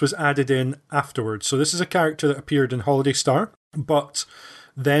 This was added in afterwards. So this is a character that appeared in Holiday Star, but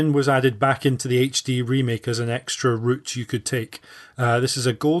then was added back into the HD remake as an extra route you could take. This is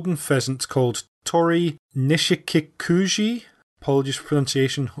a golden pheasant called Tori Nishikikuji. Apologies for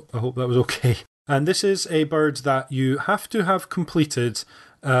pronunciation, I hope that was okay. And this is a bird that you have to have completed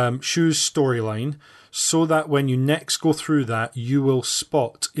Shu's storyline, so that when you next go through that, you will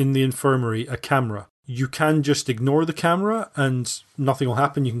spot in the infirmary a camera. You can just ignore the camera and nothing will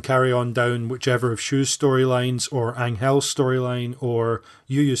happen. You can carry on down whichever of Shu's storylines or Angel's storyline or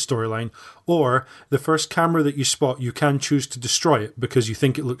Yuyu's storyline. Or the first camera that you spot, you can choose to destroy it because you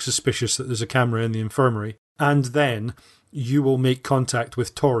think it looks suspicious that there's a camera in the infirmary. And then you will make contact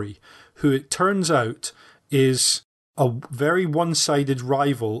with Tori, who it turns out is a very one-sided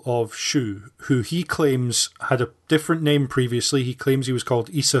rival of Shu, who he claims had a different name previously. He claims he was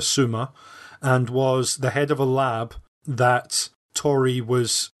called Issa Suma and was the head of a lab that Tori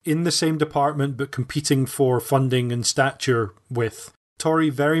was in the same department but competing for funding and stature with. Tori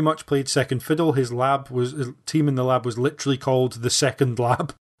very much played second fiddle. His team in the lab was literally called the Second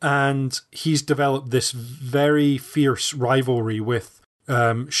Lab, and he's developed this very fierce rivalry with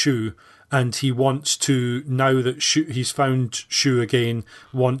Shu. And he wants to, now that he's found Shu again,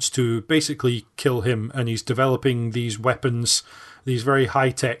 wants to basically kill him. And he's developing these weapons, these very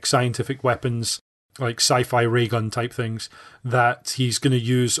high-tech scientific weapons, like sci-fi ray gun type things, that he's going to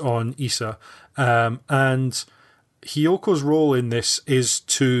use on Issa. And Hiyoko's role in this is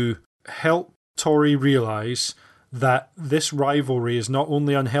to help Tori realize that this rivalry is not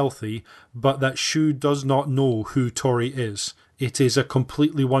only unhealthy, but that Shu does not know who Tori is. It is a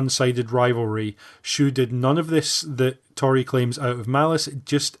completely one-sided rivalry. Shu did none of this that Tori claims out of malice. It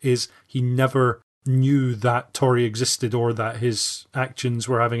just is he never knew that Tori existed or that his actions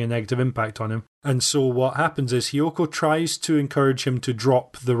were having a negative impact on him. And so what happens is Hiyoko tries to encourage him to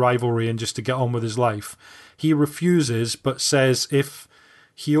drop the rivalry and just to get on with his life. He refuses, but says if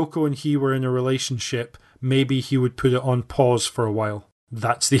Hiyoko and he were in a relationship, maybe he would put it on pause for a while.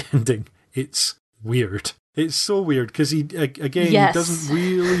 That's the ending. It's weird. It's so weird because he doesn't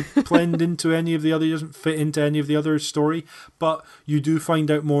really blend into any of the other, he doesn't fit into any of the other story, but you do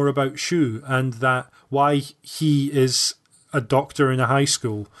find out more about Shu and that why he is a doctor in a high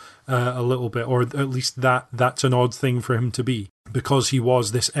school a little bit, or at least that's an odd thing for him to be because he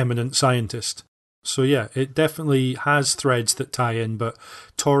was this eminent scientist. So yeah, it definitely has threads that tie in, but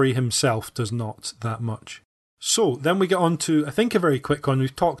Tori himself does not that much. So then we get on to, I think, a very quick one.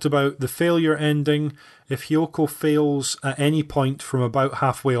 We've talked about the failure ending. If Hiyoko fails at any point from about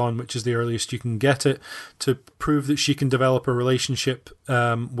halfway on, which is the earliest you can get it, to prove that she can develop a relationship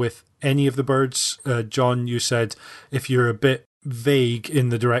with any of the birds. John, you said if you're a bit vague in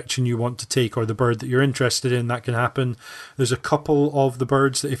the direction you want to take or the bird that you're interested in, that can happen. There's a couple of the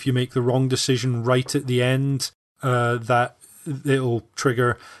birds that if you make the wrong decision right at the end, that it'll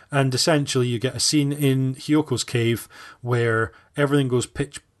trigger, and essentially you get a scene in Hiyoko's cave where everything goes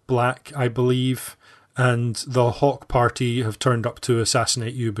pitch black, I believe, and the Hawk Party have turned up to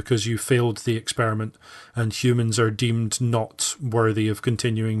assassinate you because you failed the experiment and humans are deemed not worthy of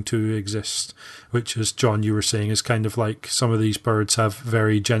continuing to exist, which, as John, you were saying, is kind of like some of these birds have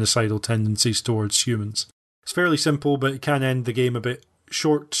very genocidal tendencies towards humans. It's fairly simple, but it can end the game a bit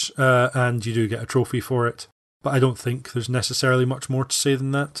short, and you do get a trophy for it. But I don't think there's necessarily much more to say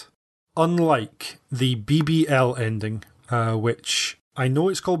than that. Unlike the BBL ending, which I know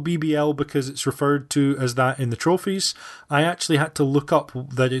it's called BBL because it's referred to as that in the trophies, I actually had to look up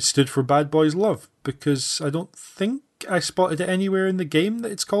that it stood for Bad Boys Love because I don't think I spotted it anywhere in the game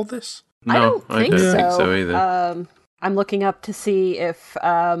that it's called this. No, I don't think so either. I'm looking up to see if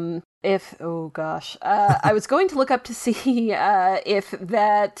oh gosh, I was going to look up to see if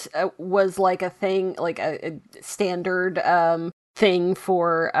that was like a thing, like a standard thing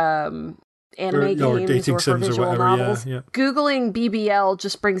for anime games or dating for sims visual or whatever. novels. Yeah. Googling BBL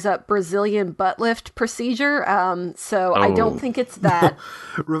just brings up Brazilian butt lift procedure, so I don't think it's that.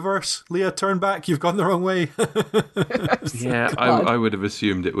 Reverse, Leah, turn back. You've gone the wrong way. Yeah, I would have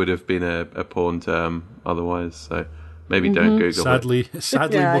assumed it would have been a porn term otherwise. So. Maybe don't Google Sadly, it.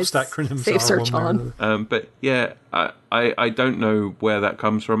 Yeah, most acronyms safe are search one on. But yeah, I don't know where that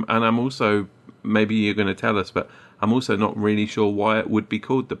comes from, and I'm also, maybe you're going to tell us, but I'm also not really sure why it would be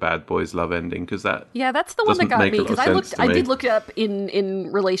called the Bad Boys Love ending, because that's the one that got me, because I me. did look it up in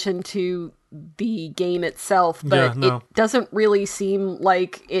relation to the game itself, but it doesn't really seem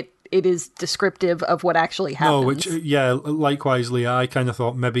like it is descriptive of what actually happens. No, likewise, Leah, I kind of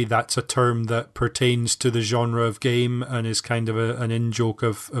thought maybe that's a term that pertains to the genre of game and is kind of an in-joke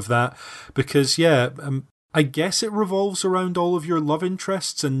of that. Because, I guess it revolves around all of your love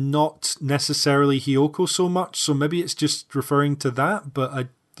interests and not necessarily Hiyoko so much, so maybe it's just referring to that, but I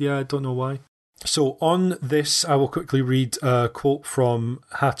don't know why. So on this, I will quickly read a quote from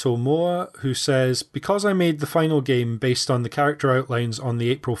Hatoful, who says, "Because I made the final game based on the character outlines on the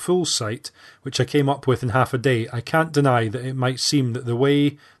April Fool's site, which I came up with in half a day, I can't deny that it might seem that the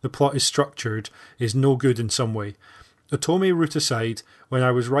way the plot is structured is no good in some way. Otome route aside, when I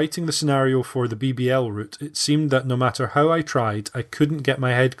was writing the scenario for the BBL route, it seemed that no matter how I tried, I couldn't get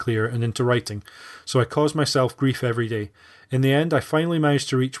my head clear and into writing, so I caused myself grief every day. In the end, I finally managed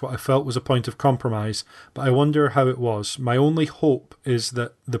to reach what I felt was a point of compromise, but I wonder how it was. My only hope is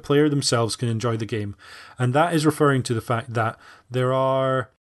that the player themselves can enjoy the game." And that is referring to the fact that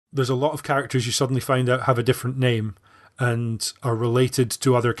there's a lot of characters you suddenly find out have a different name and are related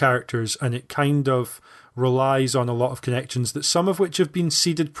to other characters, and it kind of relies on a lot of connections, that some of which have been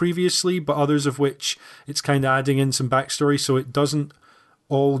seeded previously, but others of which it's kind of adding in some backstory, so it doesn't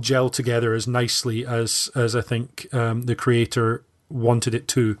all gel together as nicely as I think the creator wanted it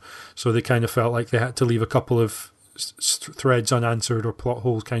to. So they kind of felt like they had to leave a couple of threads unanswered or plot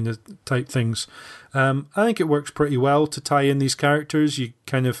hole kind of type things. I think it works pretty well to tie in these characters. You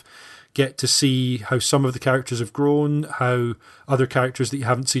kind of get to see how some of the characters have grown, how other characters that you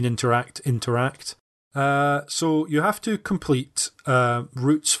haven't seen interact. So you have to complete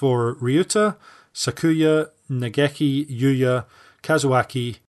routes for Ryuta, Sakuya, Nageki, Yuya,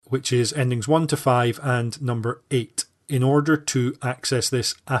 Kazuaki, which is endings 1 to 5 and number 8, in order to access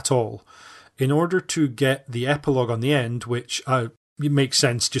this at all. In order to get the epilogue on the end, which it makes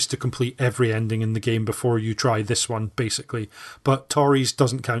sense just to complete every ending in the game before you try this one, basically. But Tori's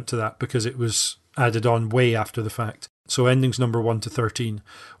doesn't count to that because it was added on way after the fact. So endings number 1 to 13.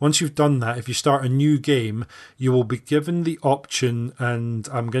 Once you've done that, if you start a new game, you will be given the option, and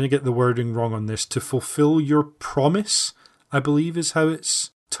I'm going to get the wording wrong on this, to fulfill your promise, I believe is how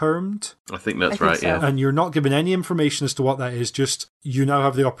it's termed. I think that's right, yeah. And you're not given any information as to what that is, just you now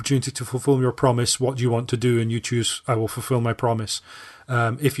have the opportunity to fulfill your promise. What do you want to do? And you choose, I will fulfill my promise.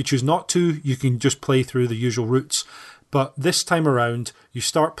 If you choose not to, you can just play through the usual routes. But this time around, you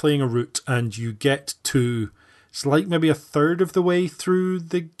start playing a route and you get to... It's like maybe a third of the way through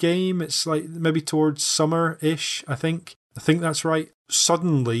the game. It's like maybe towards summer-ish, I think. I think that's right.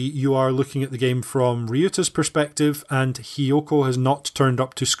 Suddenly, you are looking at the game from Ryuta's perspective, and Hiyoko has not turned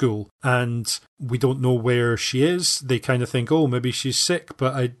up to school. And we don't know where she is. They kind of think, oh, maybe she's sick,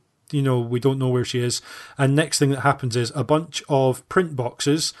 but we don't know where she is. And next thing that happens is a bunch of print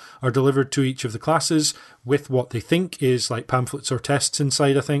boxes are delivered to each of the classes with what they think is like pamphlets or tests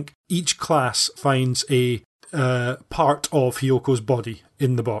inside, I think. Each class finds a part of Hiyoko's body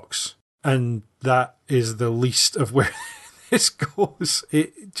in the box, and that is the least of where this goes.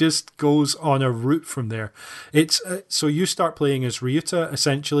 It just goes on a route from there. It's so you start playing as Ryuta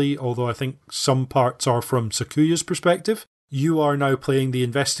essentially, although I think some parts are from Sakuya's perspective. You are now playing the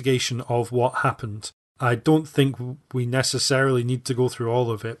investigation of what happened. I don't think we necessarily need to go through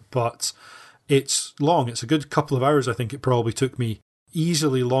all of it, but it's long. It's a good couple of hours. I think it probably took me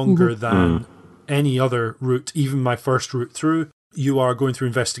easily longer than any other route, even my first route through. You are going through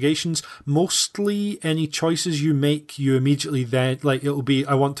investigations. Mostly any choices you make, you immediately then, like it'll be,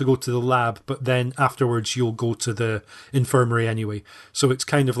 I want to go to the lab, but then afterwards you'll go to the infirmary anyway. So it's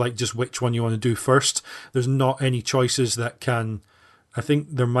kind of like just which one you want to do first. There's not any choices that can, I think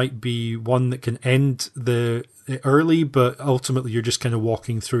there might be one that can end the early, but ultimately you're just kind of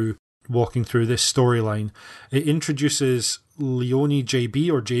walking through this storyline. It introduces Leone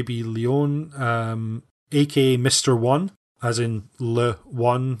JB, or JB Leone, aka Mr. One, as in Le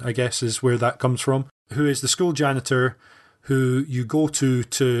One, I guess is where that comes from, who is the school janitor who you go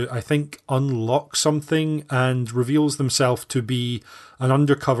to, I think, unlock something, and reveals themselves to be an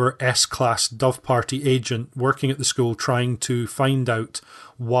undercover S-class Dove Party agent working at the school, trying to find out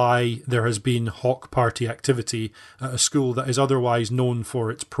why there has been Hawk Party activity at a school that is otherwise known for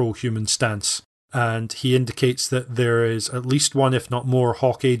its pro-human stance. And he indicates that there is at least one, if not more,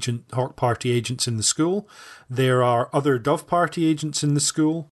 Hawk Party agents in the school. There are other Dove Party agents in the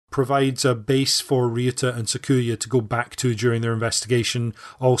school. Provides a base for Ryuta and Sakuya to go back to during their investigation.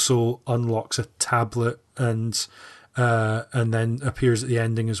 Also unlocks a tablet and then appears at the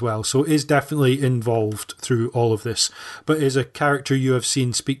ending as well. So is definitely involved through all of this, but is a character you have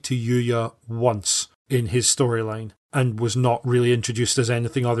seen speak to Yuya once in his storyline, and was not really introduced as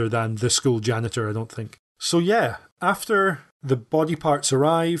anything other than the school janitor, I don't think. So yeah, after the body parts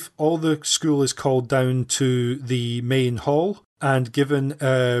arrive, all the school is called down to the main hall and given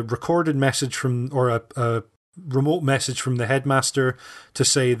a recorded message from, or a remote message from the headmaster to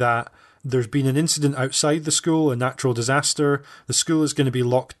say that there's been an incident outside the school, a natural disaster. The school is going to be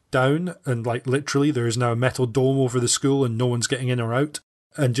locked down, and like literally there is now a metal dome over the school and no one's getting in or out.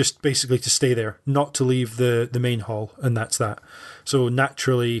 And just basically to stay there, not to leave the main hall, and that's that. So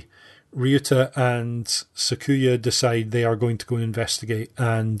naturally, Ryuta and Sakuya decide they are going to go and investigate,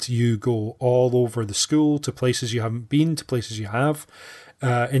 and you go all over the school to places you haven't been, to places you have,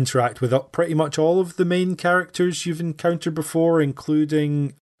 interact with pretty much all of the main characters you've encountered before,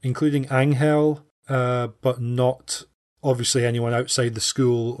 including Angel, but not obviously anyone outside the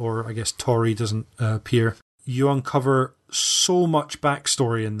school, or I guess Tori doesn't appear. You uncover so much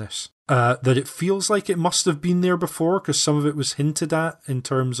backstory in this that it feels like it must have been there before, because some of it was hinted at in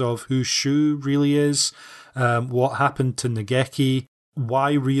terms of who Shu really is, what happened to Nageki,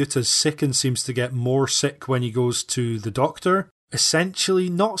 why Ryuta's sick and seems to get more sick when he goes to the doctor. Essentially,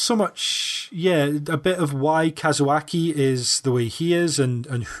 not so much, a bit of why Kazuaki is the way he is, and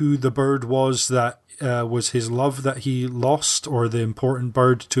who the bird was that was his love that he lost, or the important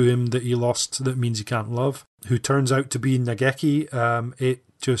bird to him that he lost that means he can't love, who turns out to be Nageki. It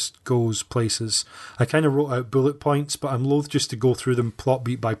just goes places. I kind of wrote out bullet points, but I'm loath just to go through them plot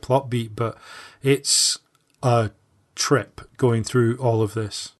beat by plot beat, but it's a trip going through all of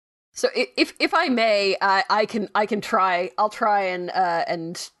this. So if I may, I can try. I'll try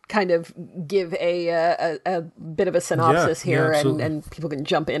and kind of give a bit of a synopsis here, and people can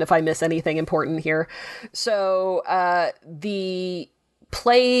jump in if I miss anything important here. So the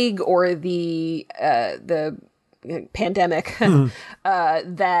plague, or the pandemic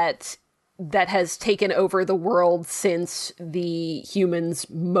that has taken over the world since the humans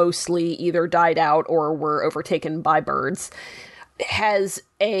mostly either died out or were overtaken by birds, has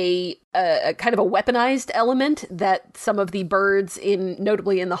a kind of a weaponized element that some of the birds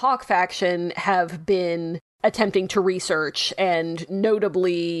notably in the Hawk faction have been attempting to research, and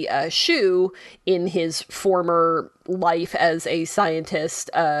notably Shu, in his former life as a scientist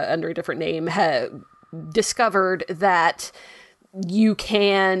under a different name, discovered that you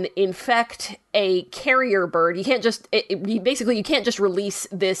can infect a carrier bird. You can't just you can't just release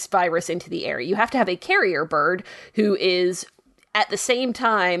this virus into the air. You have to have a carrier bird who is at the same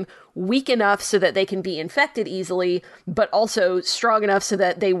time weak enough so that they can be infected easily, but also strong enough so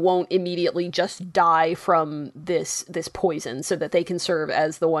that they won't immediately just die from this poison, so that they can serve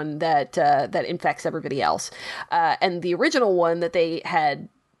as the one that infects everybody else. And the original one that they had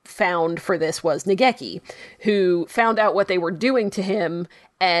found for this was Nageki, who found out what they were doing to him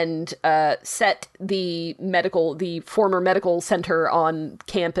and set the former medical center on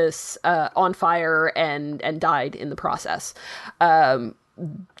campus on fire and died in the process.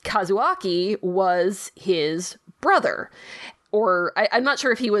 Kazuaki was his brother. Or I'm not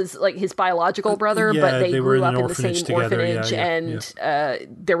sure if he was like his biological brother, but they grew up in the same orphanage, and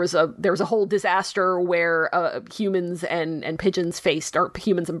there was a whole disaster where humans and pigeons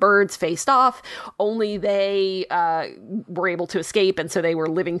humans and birds faced off. Only they were able to escape, and so they were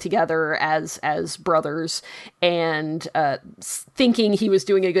living together as brothers. And thinking he was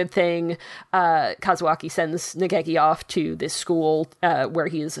doing a good thing, Kazuaki sends Nageki off to this school where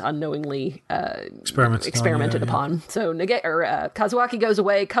he is unknowingly experimented upon. So Kazuaki goes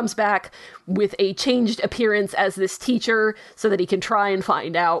away, comes back with a changed appearance as this teacher so that he can try and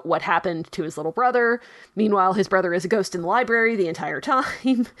find out what happened to his little brother. Meanwhile, his brother is a ghost in the library the entire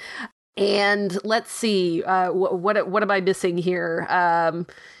time. And let's see, what am I missing here?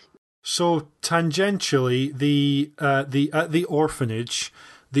 So tangentially, at the orphanage,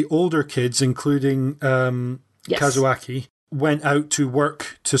 the older kids, including Kazuaki, went out to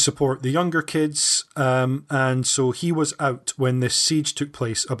work to support the younger kids, and so he was out when this siege took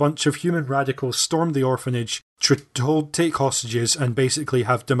place. A bunch of human radicals stormed the orphanage to take hostages and basically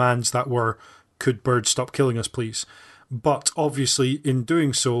have demands that were, could birds stop killing us, please? But obviously, in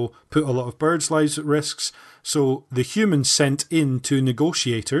doing so, put a lot of birds' lives at risks. So the humans sent in two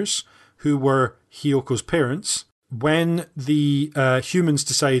negotiators, who were Hyoko's parents. When the humans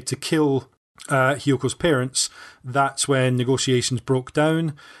decided to kill Hyoko's parents, that's when negotiations broke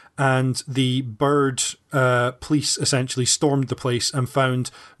down, and the bird police essentially stormed the place and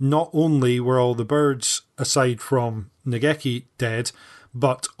found not only were all the birds, aside from Nageki, dead,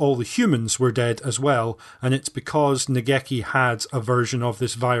 but all the humans were dead as well. And it's because Nageki had a version of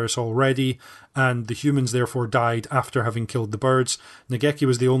this virus already, and the humans therefore died after having killed the birds. Nageki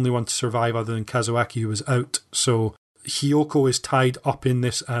was the only one to survive other than Kazuaki, who was out. So Hyoko is tied up in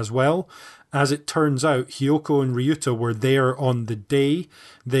this as well. As it turns out, Hyoko and Ryuta were there on the day.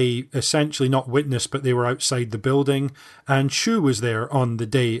 They essentially not witnessed, but they were outside the building. And Shu was there on the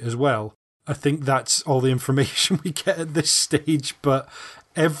day as well. I think that's all the information we get at this stage, but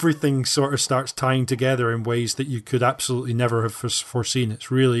everything sort of starts tying together in ways that you could absolutely never have foreseen.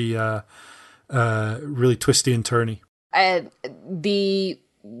 It's really, really twisty and turny. The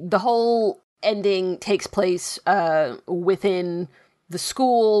whole ending takes place within the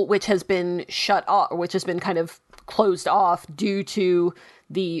school, which has been shut off, which has been kind of closed off due to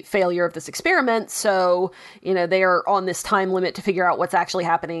the failure of this experiment. So, they are on this time limit to figure out what's actually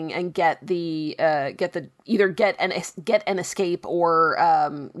happening and get an escape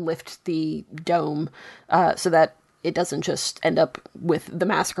or lift the dome so that it doesn't just end up with the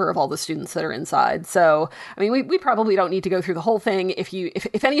massacre of all the students that are inside. So, I mean, we probably don't need to go through the whole thing.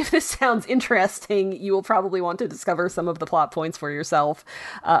 If any of this sounds interesting, you will probably want to discover some of the plot points for yourself.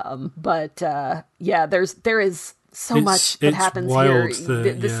 There is so much that happens wild,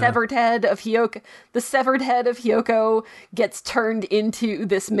 here. The severed head of Hyoko gets turned into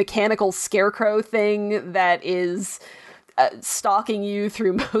this mechanical scarecrow thing that is stalking you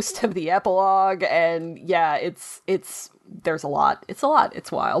through most of the epilogue, and there's a lot.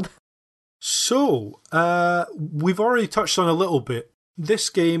 It's wild. So, we've already touched on a little bit. This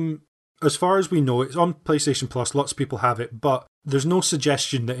game, as far as we know, it's on PlayStation Plus. Lots of people have it, but there's no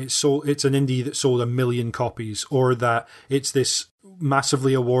suggestion that it's an indie that sold 1 million copies, or that it's this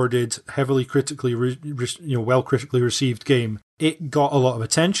massively awarded, heavily critically, well critically received game. It got a lot of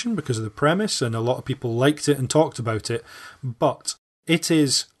attention because of the premise, and a lot of people liked it and talked about it. But it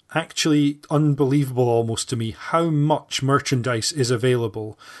is actually unbelievable almost to me how much merchandise is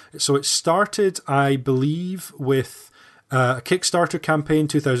available. So it started, I believe, with a Kickstarter campaign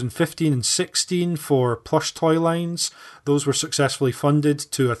 2015 and 16 for plush toy lines. Those were successfully funded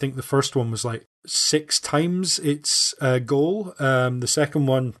to, I think the first one was like 6 times its goal. The second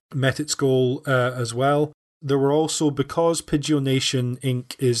one met its goal as well. There were also, because Pidgeot Nation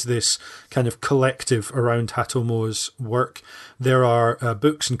Inc. is this kind of collective around Hatomoa's work, there are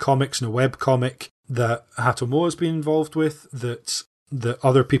books and comics and a webcomic that Hatomoa has been involved with, that the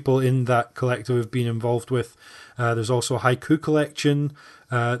other people in that collective have been involved with. There's also a haiku collection.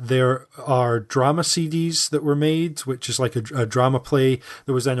 There are drama CDs that were made, which is like a drama play.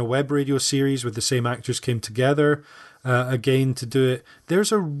 There was then a web radio series where the same actors came together again to do it.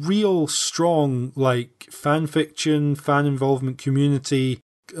 There's a real strong like fan fiction, fan involvement, community,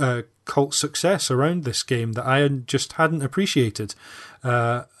 cult success around this game that I just hadn't appreciated.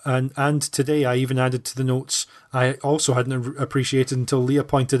 And today I even added to the notes, I also hadn't appreciated until Leah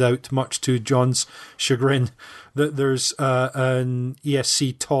pointed out, much to John's chagrin, that there's an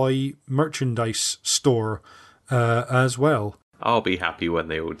ESC toy merchandise store as well. I'll be happy when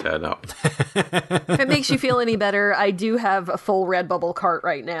they all turn up. If it makes you feel any better, I do have a full Redbubble cart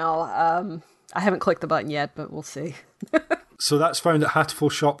right now. I haven't clicked the button yet, but we'll see. So that's found at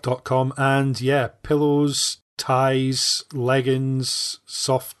hatofulshop.com, and yeah, pillows, ties, leggings,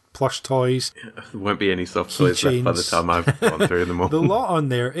 soft plush toys. There won't be any soft toys left by the time I've gone through them all. The lot on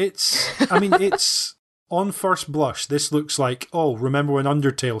there, it's on first blush, this looks like, oh, remember when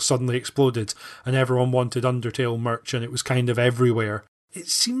Undertale suddenly exploded and everyone wanted Undertale merch and it was kind of everywhere. It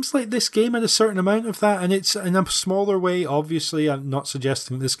seems like this game had a certain amount of that, and it's in a smaller way. Obviously, I'm not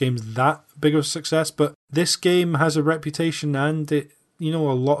suggesting this game's that big of a success, but this game has a reputation, and it, a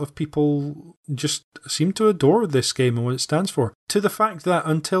lot of people just seem to adore this game and what it stands for. To the fact that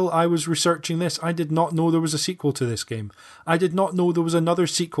until I was researching this, I did not know there was a sequel to this game. I did not know there was another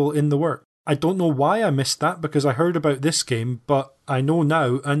sequel in the works. I don't know why I missed that, because I heard about this game, but I know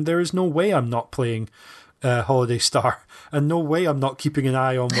now, and there is no way I'm not playing Holiday Star, and no way I'm not keeping an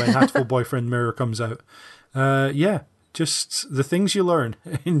eye on when Hatoful Boyfriend Mirror comes out. Just the things you learn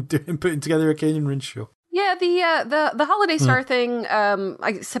in putting together a Kane and Rinse show. Yeah, the Holiday Star thing,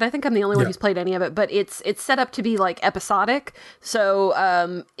 I think I'm the only one who's played any of it, but it's set up to be like episodic,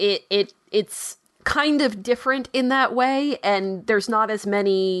 so it's kind of different in that way, and there's not as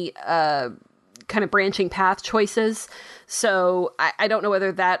many kind of branching path choices, so I don't know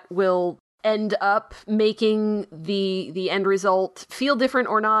whether that will end up making the end result feel different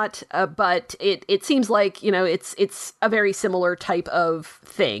or not, but it seems like it's a very similar type of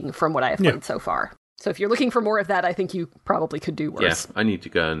thing from what I have played so far. So if you're looking for more of that, I think you probably could do worse. Yeah, I need to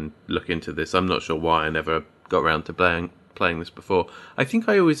go and look into this. I'm not sure why I never got around to playing this before. I think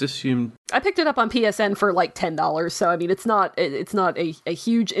I always assumed... I picked it up on PSN for like $10, so I mean it's not a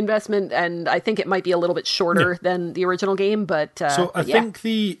huge investment, and I think it might be a little bit shorter than the original game, but so I think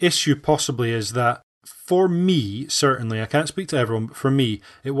the issue possibly is that for me, certainly, I can't speak to everyone, but for me,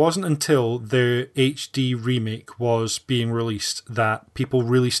 it wasn't until the HD remake was being released that people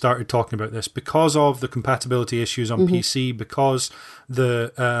really started talking about this, because of the compatibility issues on PC, because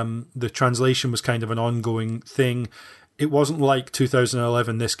the translation was kind of an ongoing thing. It wasn't like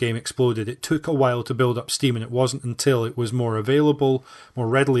 2011, this game exploded. It took a while to build up steam, and it wasn't until it was more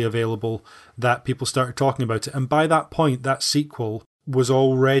readily available, that people started talking about it. And by that point, that sequel was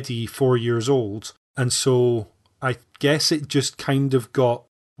already 4 years old. And so I guess it just kind of got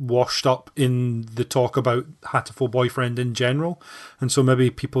washed up in the talk about Hatoful Boyfriend in general. And so maybe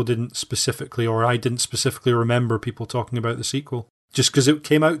people didn't specifically, or I didn't specifically remember people talking about the sequel, just because it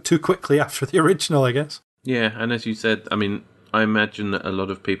came out too quickly after the original, I guess. Yeah, and as you said, I mean, I imagine that a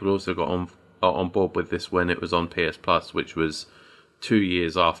lot of people also got on board with this when it was on PS Plus, which was 2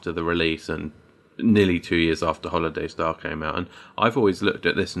 years after the release and nearly 2 years after Holiday Star came out. And I've always looked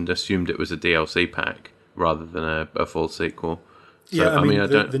at this and assumed it was a DLC pack rather than a full sequel. So, yeah, I mean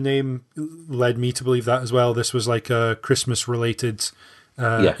the name led me to believe that as well. This was like a Christmas-related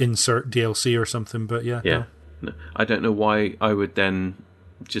insert DLC or something, but yeah. No, I don't know why I would then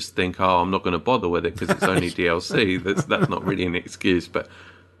just think, I'm not going to bother with it because it's only DLC. That's not really an excuse, but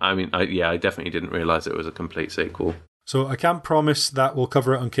I mean, I definitely didn't realise it was a complete sequel. So I can't promise that we'll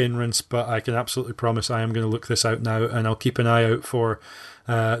cover it on Kane Rinse, but I can absolutely promise I am going to look this out now, and I'll keep an eye out for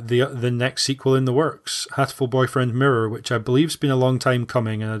the next sequel in the works, Hatoful Boyfriend Mirror, which I believe has been a long time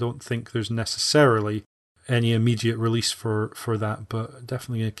coming, and I don't think there's necessarily any immediate release for that, but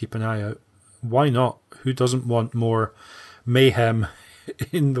definitely going to keep an eye out. Why not? Who doesn't want more mayhem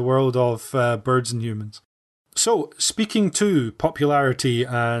in the world of birds and humans? So, speaking to popularity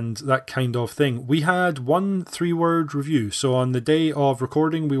and that kind of thing, we had one 3-word review. So, on the day of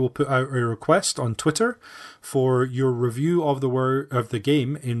recording, we will put out a request on Twitter for your review of the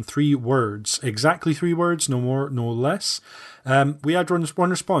game in 3 words. Exactly 3 words, no more, no less. We had one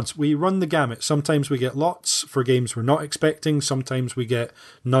response. We run the gamut. Sometimes we get lots for games we're not expecting. Sometimes we get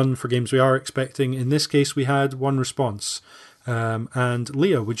none for games we are expecting. In this case, we had one response. And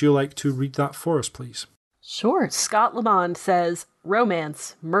Leah, would you like to read that for us, please? Sure. Scott Lamond says,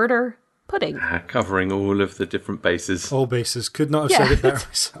 romance, murder, pudding. Covering all of the different bases. All bases. Could not have said it better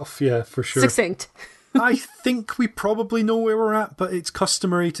myself. Yeah, for sure. Succinct. I think we probably know where we're at, but it's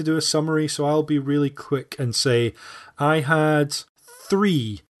customary to do a summary, so I'll be really quick and say I had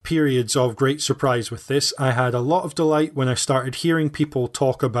 3 periods of great surprise with this. I had a lot of delight when I started hearing people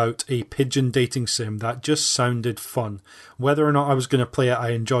talk about a pigeon dating sim. That just sounded fun. Whether or not I was going to play it, I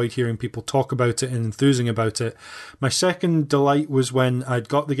enjoyed hearing people talk about it and enthusing about it. My second delight was when I'd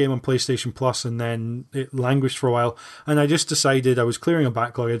got the game on PlayStation Plus and then it languished for a while, and I just decided I was clearing a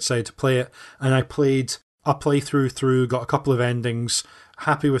backlog. I decided to play it, and I played a playthrough through, got a couple of endings,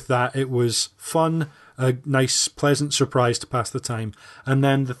 happy with that. It was fun, a nice, pleasant surprise to pass the time. And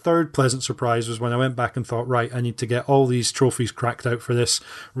then the third pleasant surprise was when I went back and thought, right, I need to get all these trophies cracked out for this,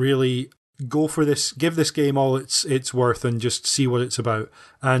 really go for this, give this game all it's worth and just see what it's about.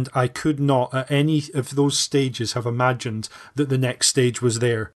 And I could not, at any of those stages, have imagined that the next stage was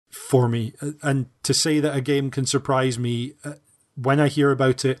there for me. And to say that a game can surprise me when I hear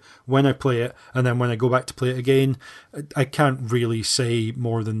about it, when I play it, and then when I go back to play it again, I can't really say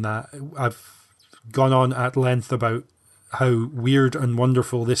more than that. I've gone on at length about how weird and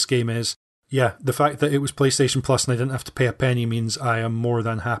wonderful this game is. Yeah, the fact that it was PlayStation Plus and I didn't have to pay a penny means I am more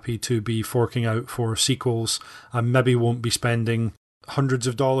than happy to be forking out for sequels. I maybe won't be spending hundreds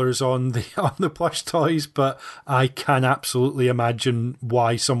of dollars on the plush toys, but I can absolutely imagine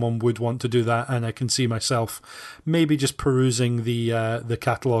why someone would want to do that, and I can see myself maybe just perusing the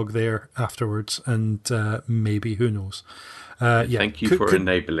catalogue there afterwards, and maybe, who knows. Thank you for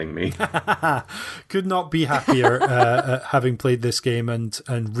enabling me. Could not be happier having played this game and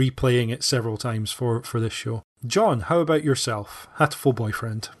replaying it several times for this show. John, how about yourself? Hatoful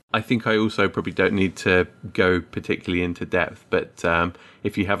Boyfriend. I think I also probably don't need to go particularly into depth, but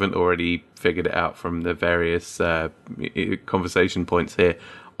if you haven't already figured it out from the various conversation points here,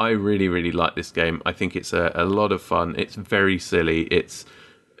 I really, really like this game. I think it's a lot of fun. It's very silly. It's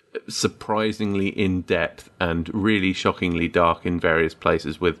surprisingly in-depth and really shockingly dark in various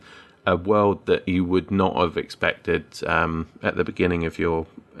places, with a world that you would not have expected at the beginning of your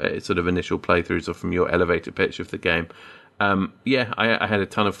sort of initial playthroughs or from your elevator pitch of the game. I had a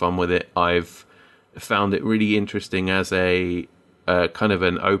ton of fun with it. I've found it really interesting as a kind of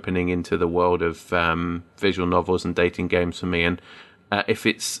an opening into the world of visual novels and dating games for me. And if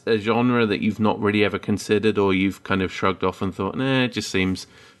it's a genre that you've not really ever considered, or you've kind of shrugged off and thought, nah, it just seems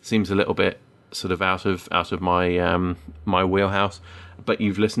a little bit sort of out of my my wheelhouse, but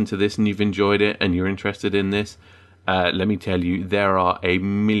you've listened to this and you've enjoyed it and you're interested in this, let me tell you, there are a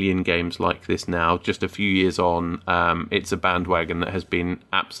million games like this now. Just a few years on, it's a bandwagon that has been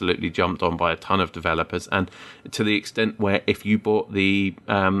absolutely jumped on by a ton of developers, and to the extent where if you bought the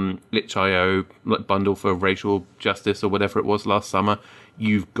itch.io bundle for racial justice or whatever it was last summer,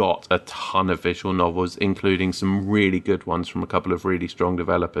 you've got a ton of visual novels, including some really good ones from a couple of really strong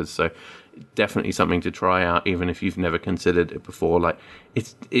developers. So definitely something to try out, even if you've never considered it before. Like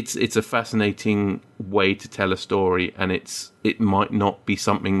it's a fascinating way to tell a story, and it might not be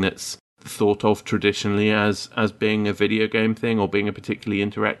something that's thought of traditionally as being a video game thing or being a particularly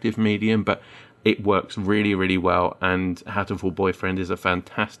interactive medium, but it works really, really well, and Hatoful Boyfriend is a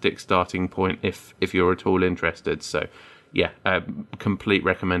fantastic starting point if you're at all interested. So yeah, a complete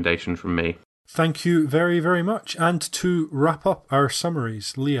recommendation from me. Thank you very, very much. And to wrap up our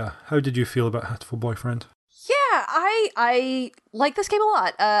summaries, Leah, how did you feel about Hatoful Boyfriend? Yeah, I like this game a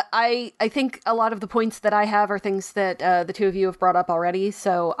lot. I think a lot of the points that I have are things that the two of you have brought up already,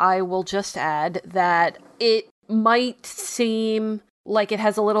 so I will just add that it might seem like it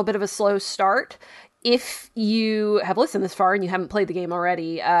has a little bit of a slow start. If you have listened this far and you haven't played the game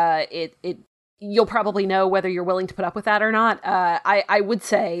already, you'll probably know whether you're willing to put up with that or not. I would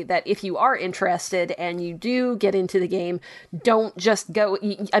say that if you are interested and you do get into the game, don't just go.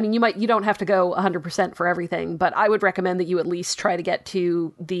 I mean, you don't have to go 100% for everything, but I would recommend that you at least try to get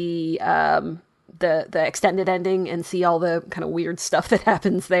to the extended ending and see all the kind of weird stuff that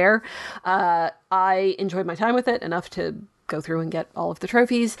happens there. I enjoyed my time with it enough to go through and get all of the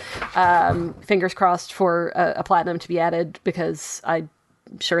trophies. Fingers crossed for a platinum to be added, because I'm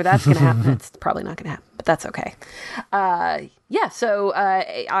sure that's going to happen. It's probably not going to happen, but that's okay. So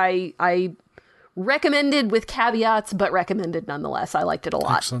I recommended with caveats, but recommended nonetheless. I liked it a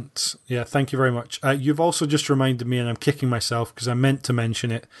lot. Excellent. Yeah, thank you very much. You've also just reminded me, and I'm kicking myself because I meant to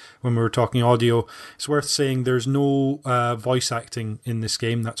mention it when we were talking audio. It's worth saying there's no voice acting in this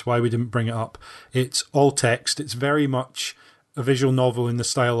game. That's why we didn't bring it up. It's all text. It's very much a visual novel in the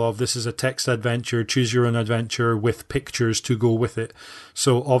style of this is a text adventure, choose your own adventure with pictures to go with it.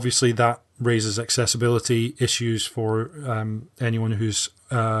 So obviously that raises accessibility issues for anyone who's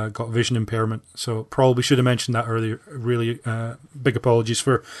got vision impairment. So probably should have mentioned that earlier. Really big apologies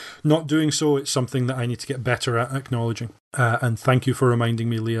for not doing so. It's something that I need to get better at acknowledging. And thank you for reminding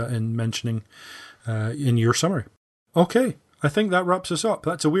me, Leah, in mentioning in your summary. Okay. I think that wraps us up.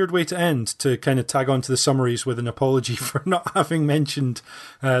 That's a weird way to end, to kind of tag on to the summaries with an apology for not having mentioned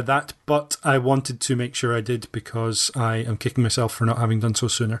that, but I wanted to make sure I did because I am kicking myself for not having done so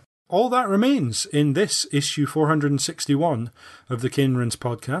sooner. All that remains in this issue 461 of the Cane Rinse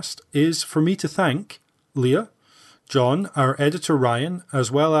podcast is for me to thank Leah, John, our editor Ryan,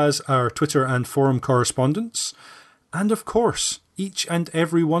 as well as our Twitter and forum correspondents, and of course, each and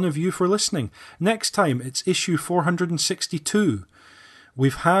every one of you for listening. Next time, it's issue 462.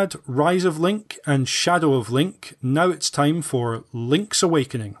 We've had Rise of Link and Shadow of Link. Now it's time for Link's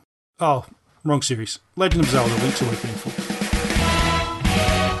Awakening. Oh, wrong series. Legend of Zelda, Link's Awakening, folks.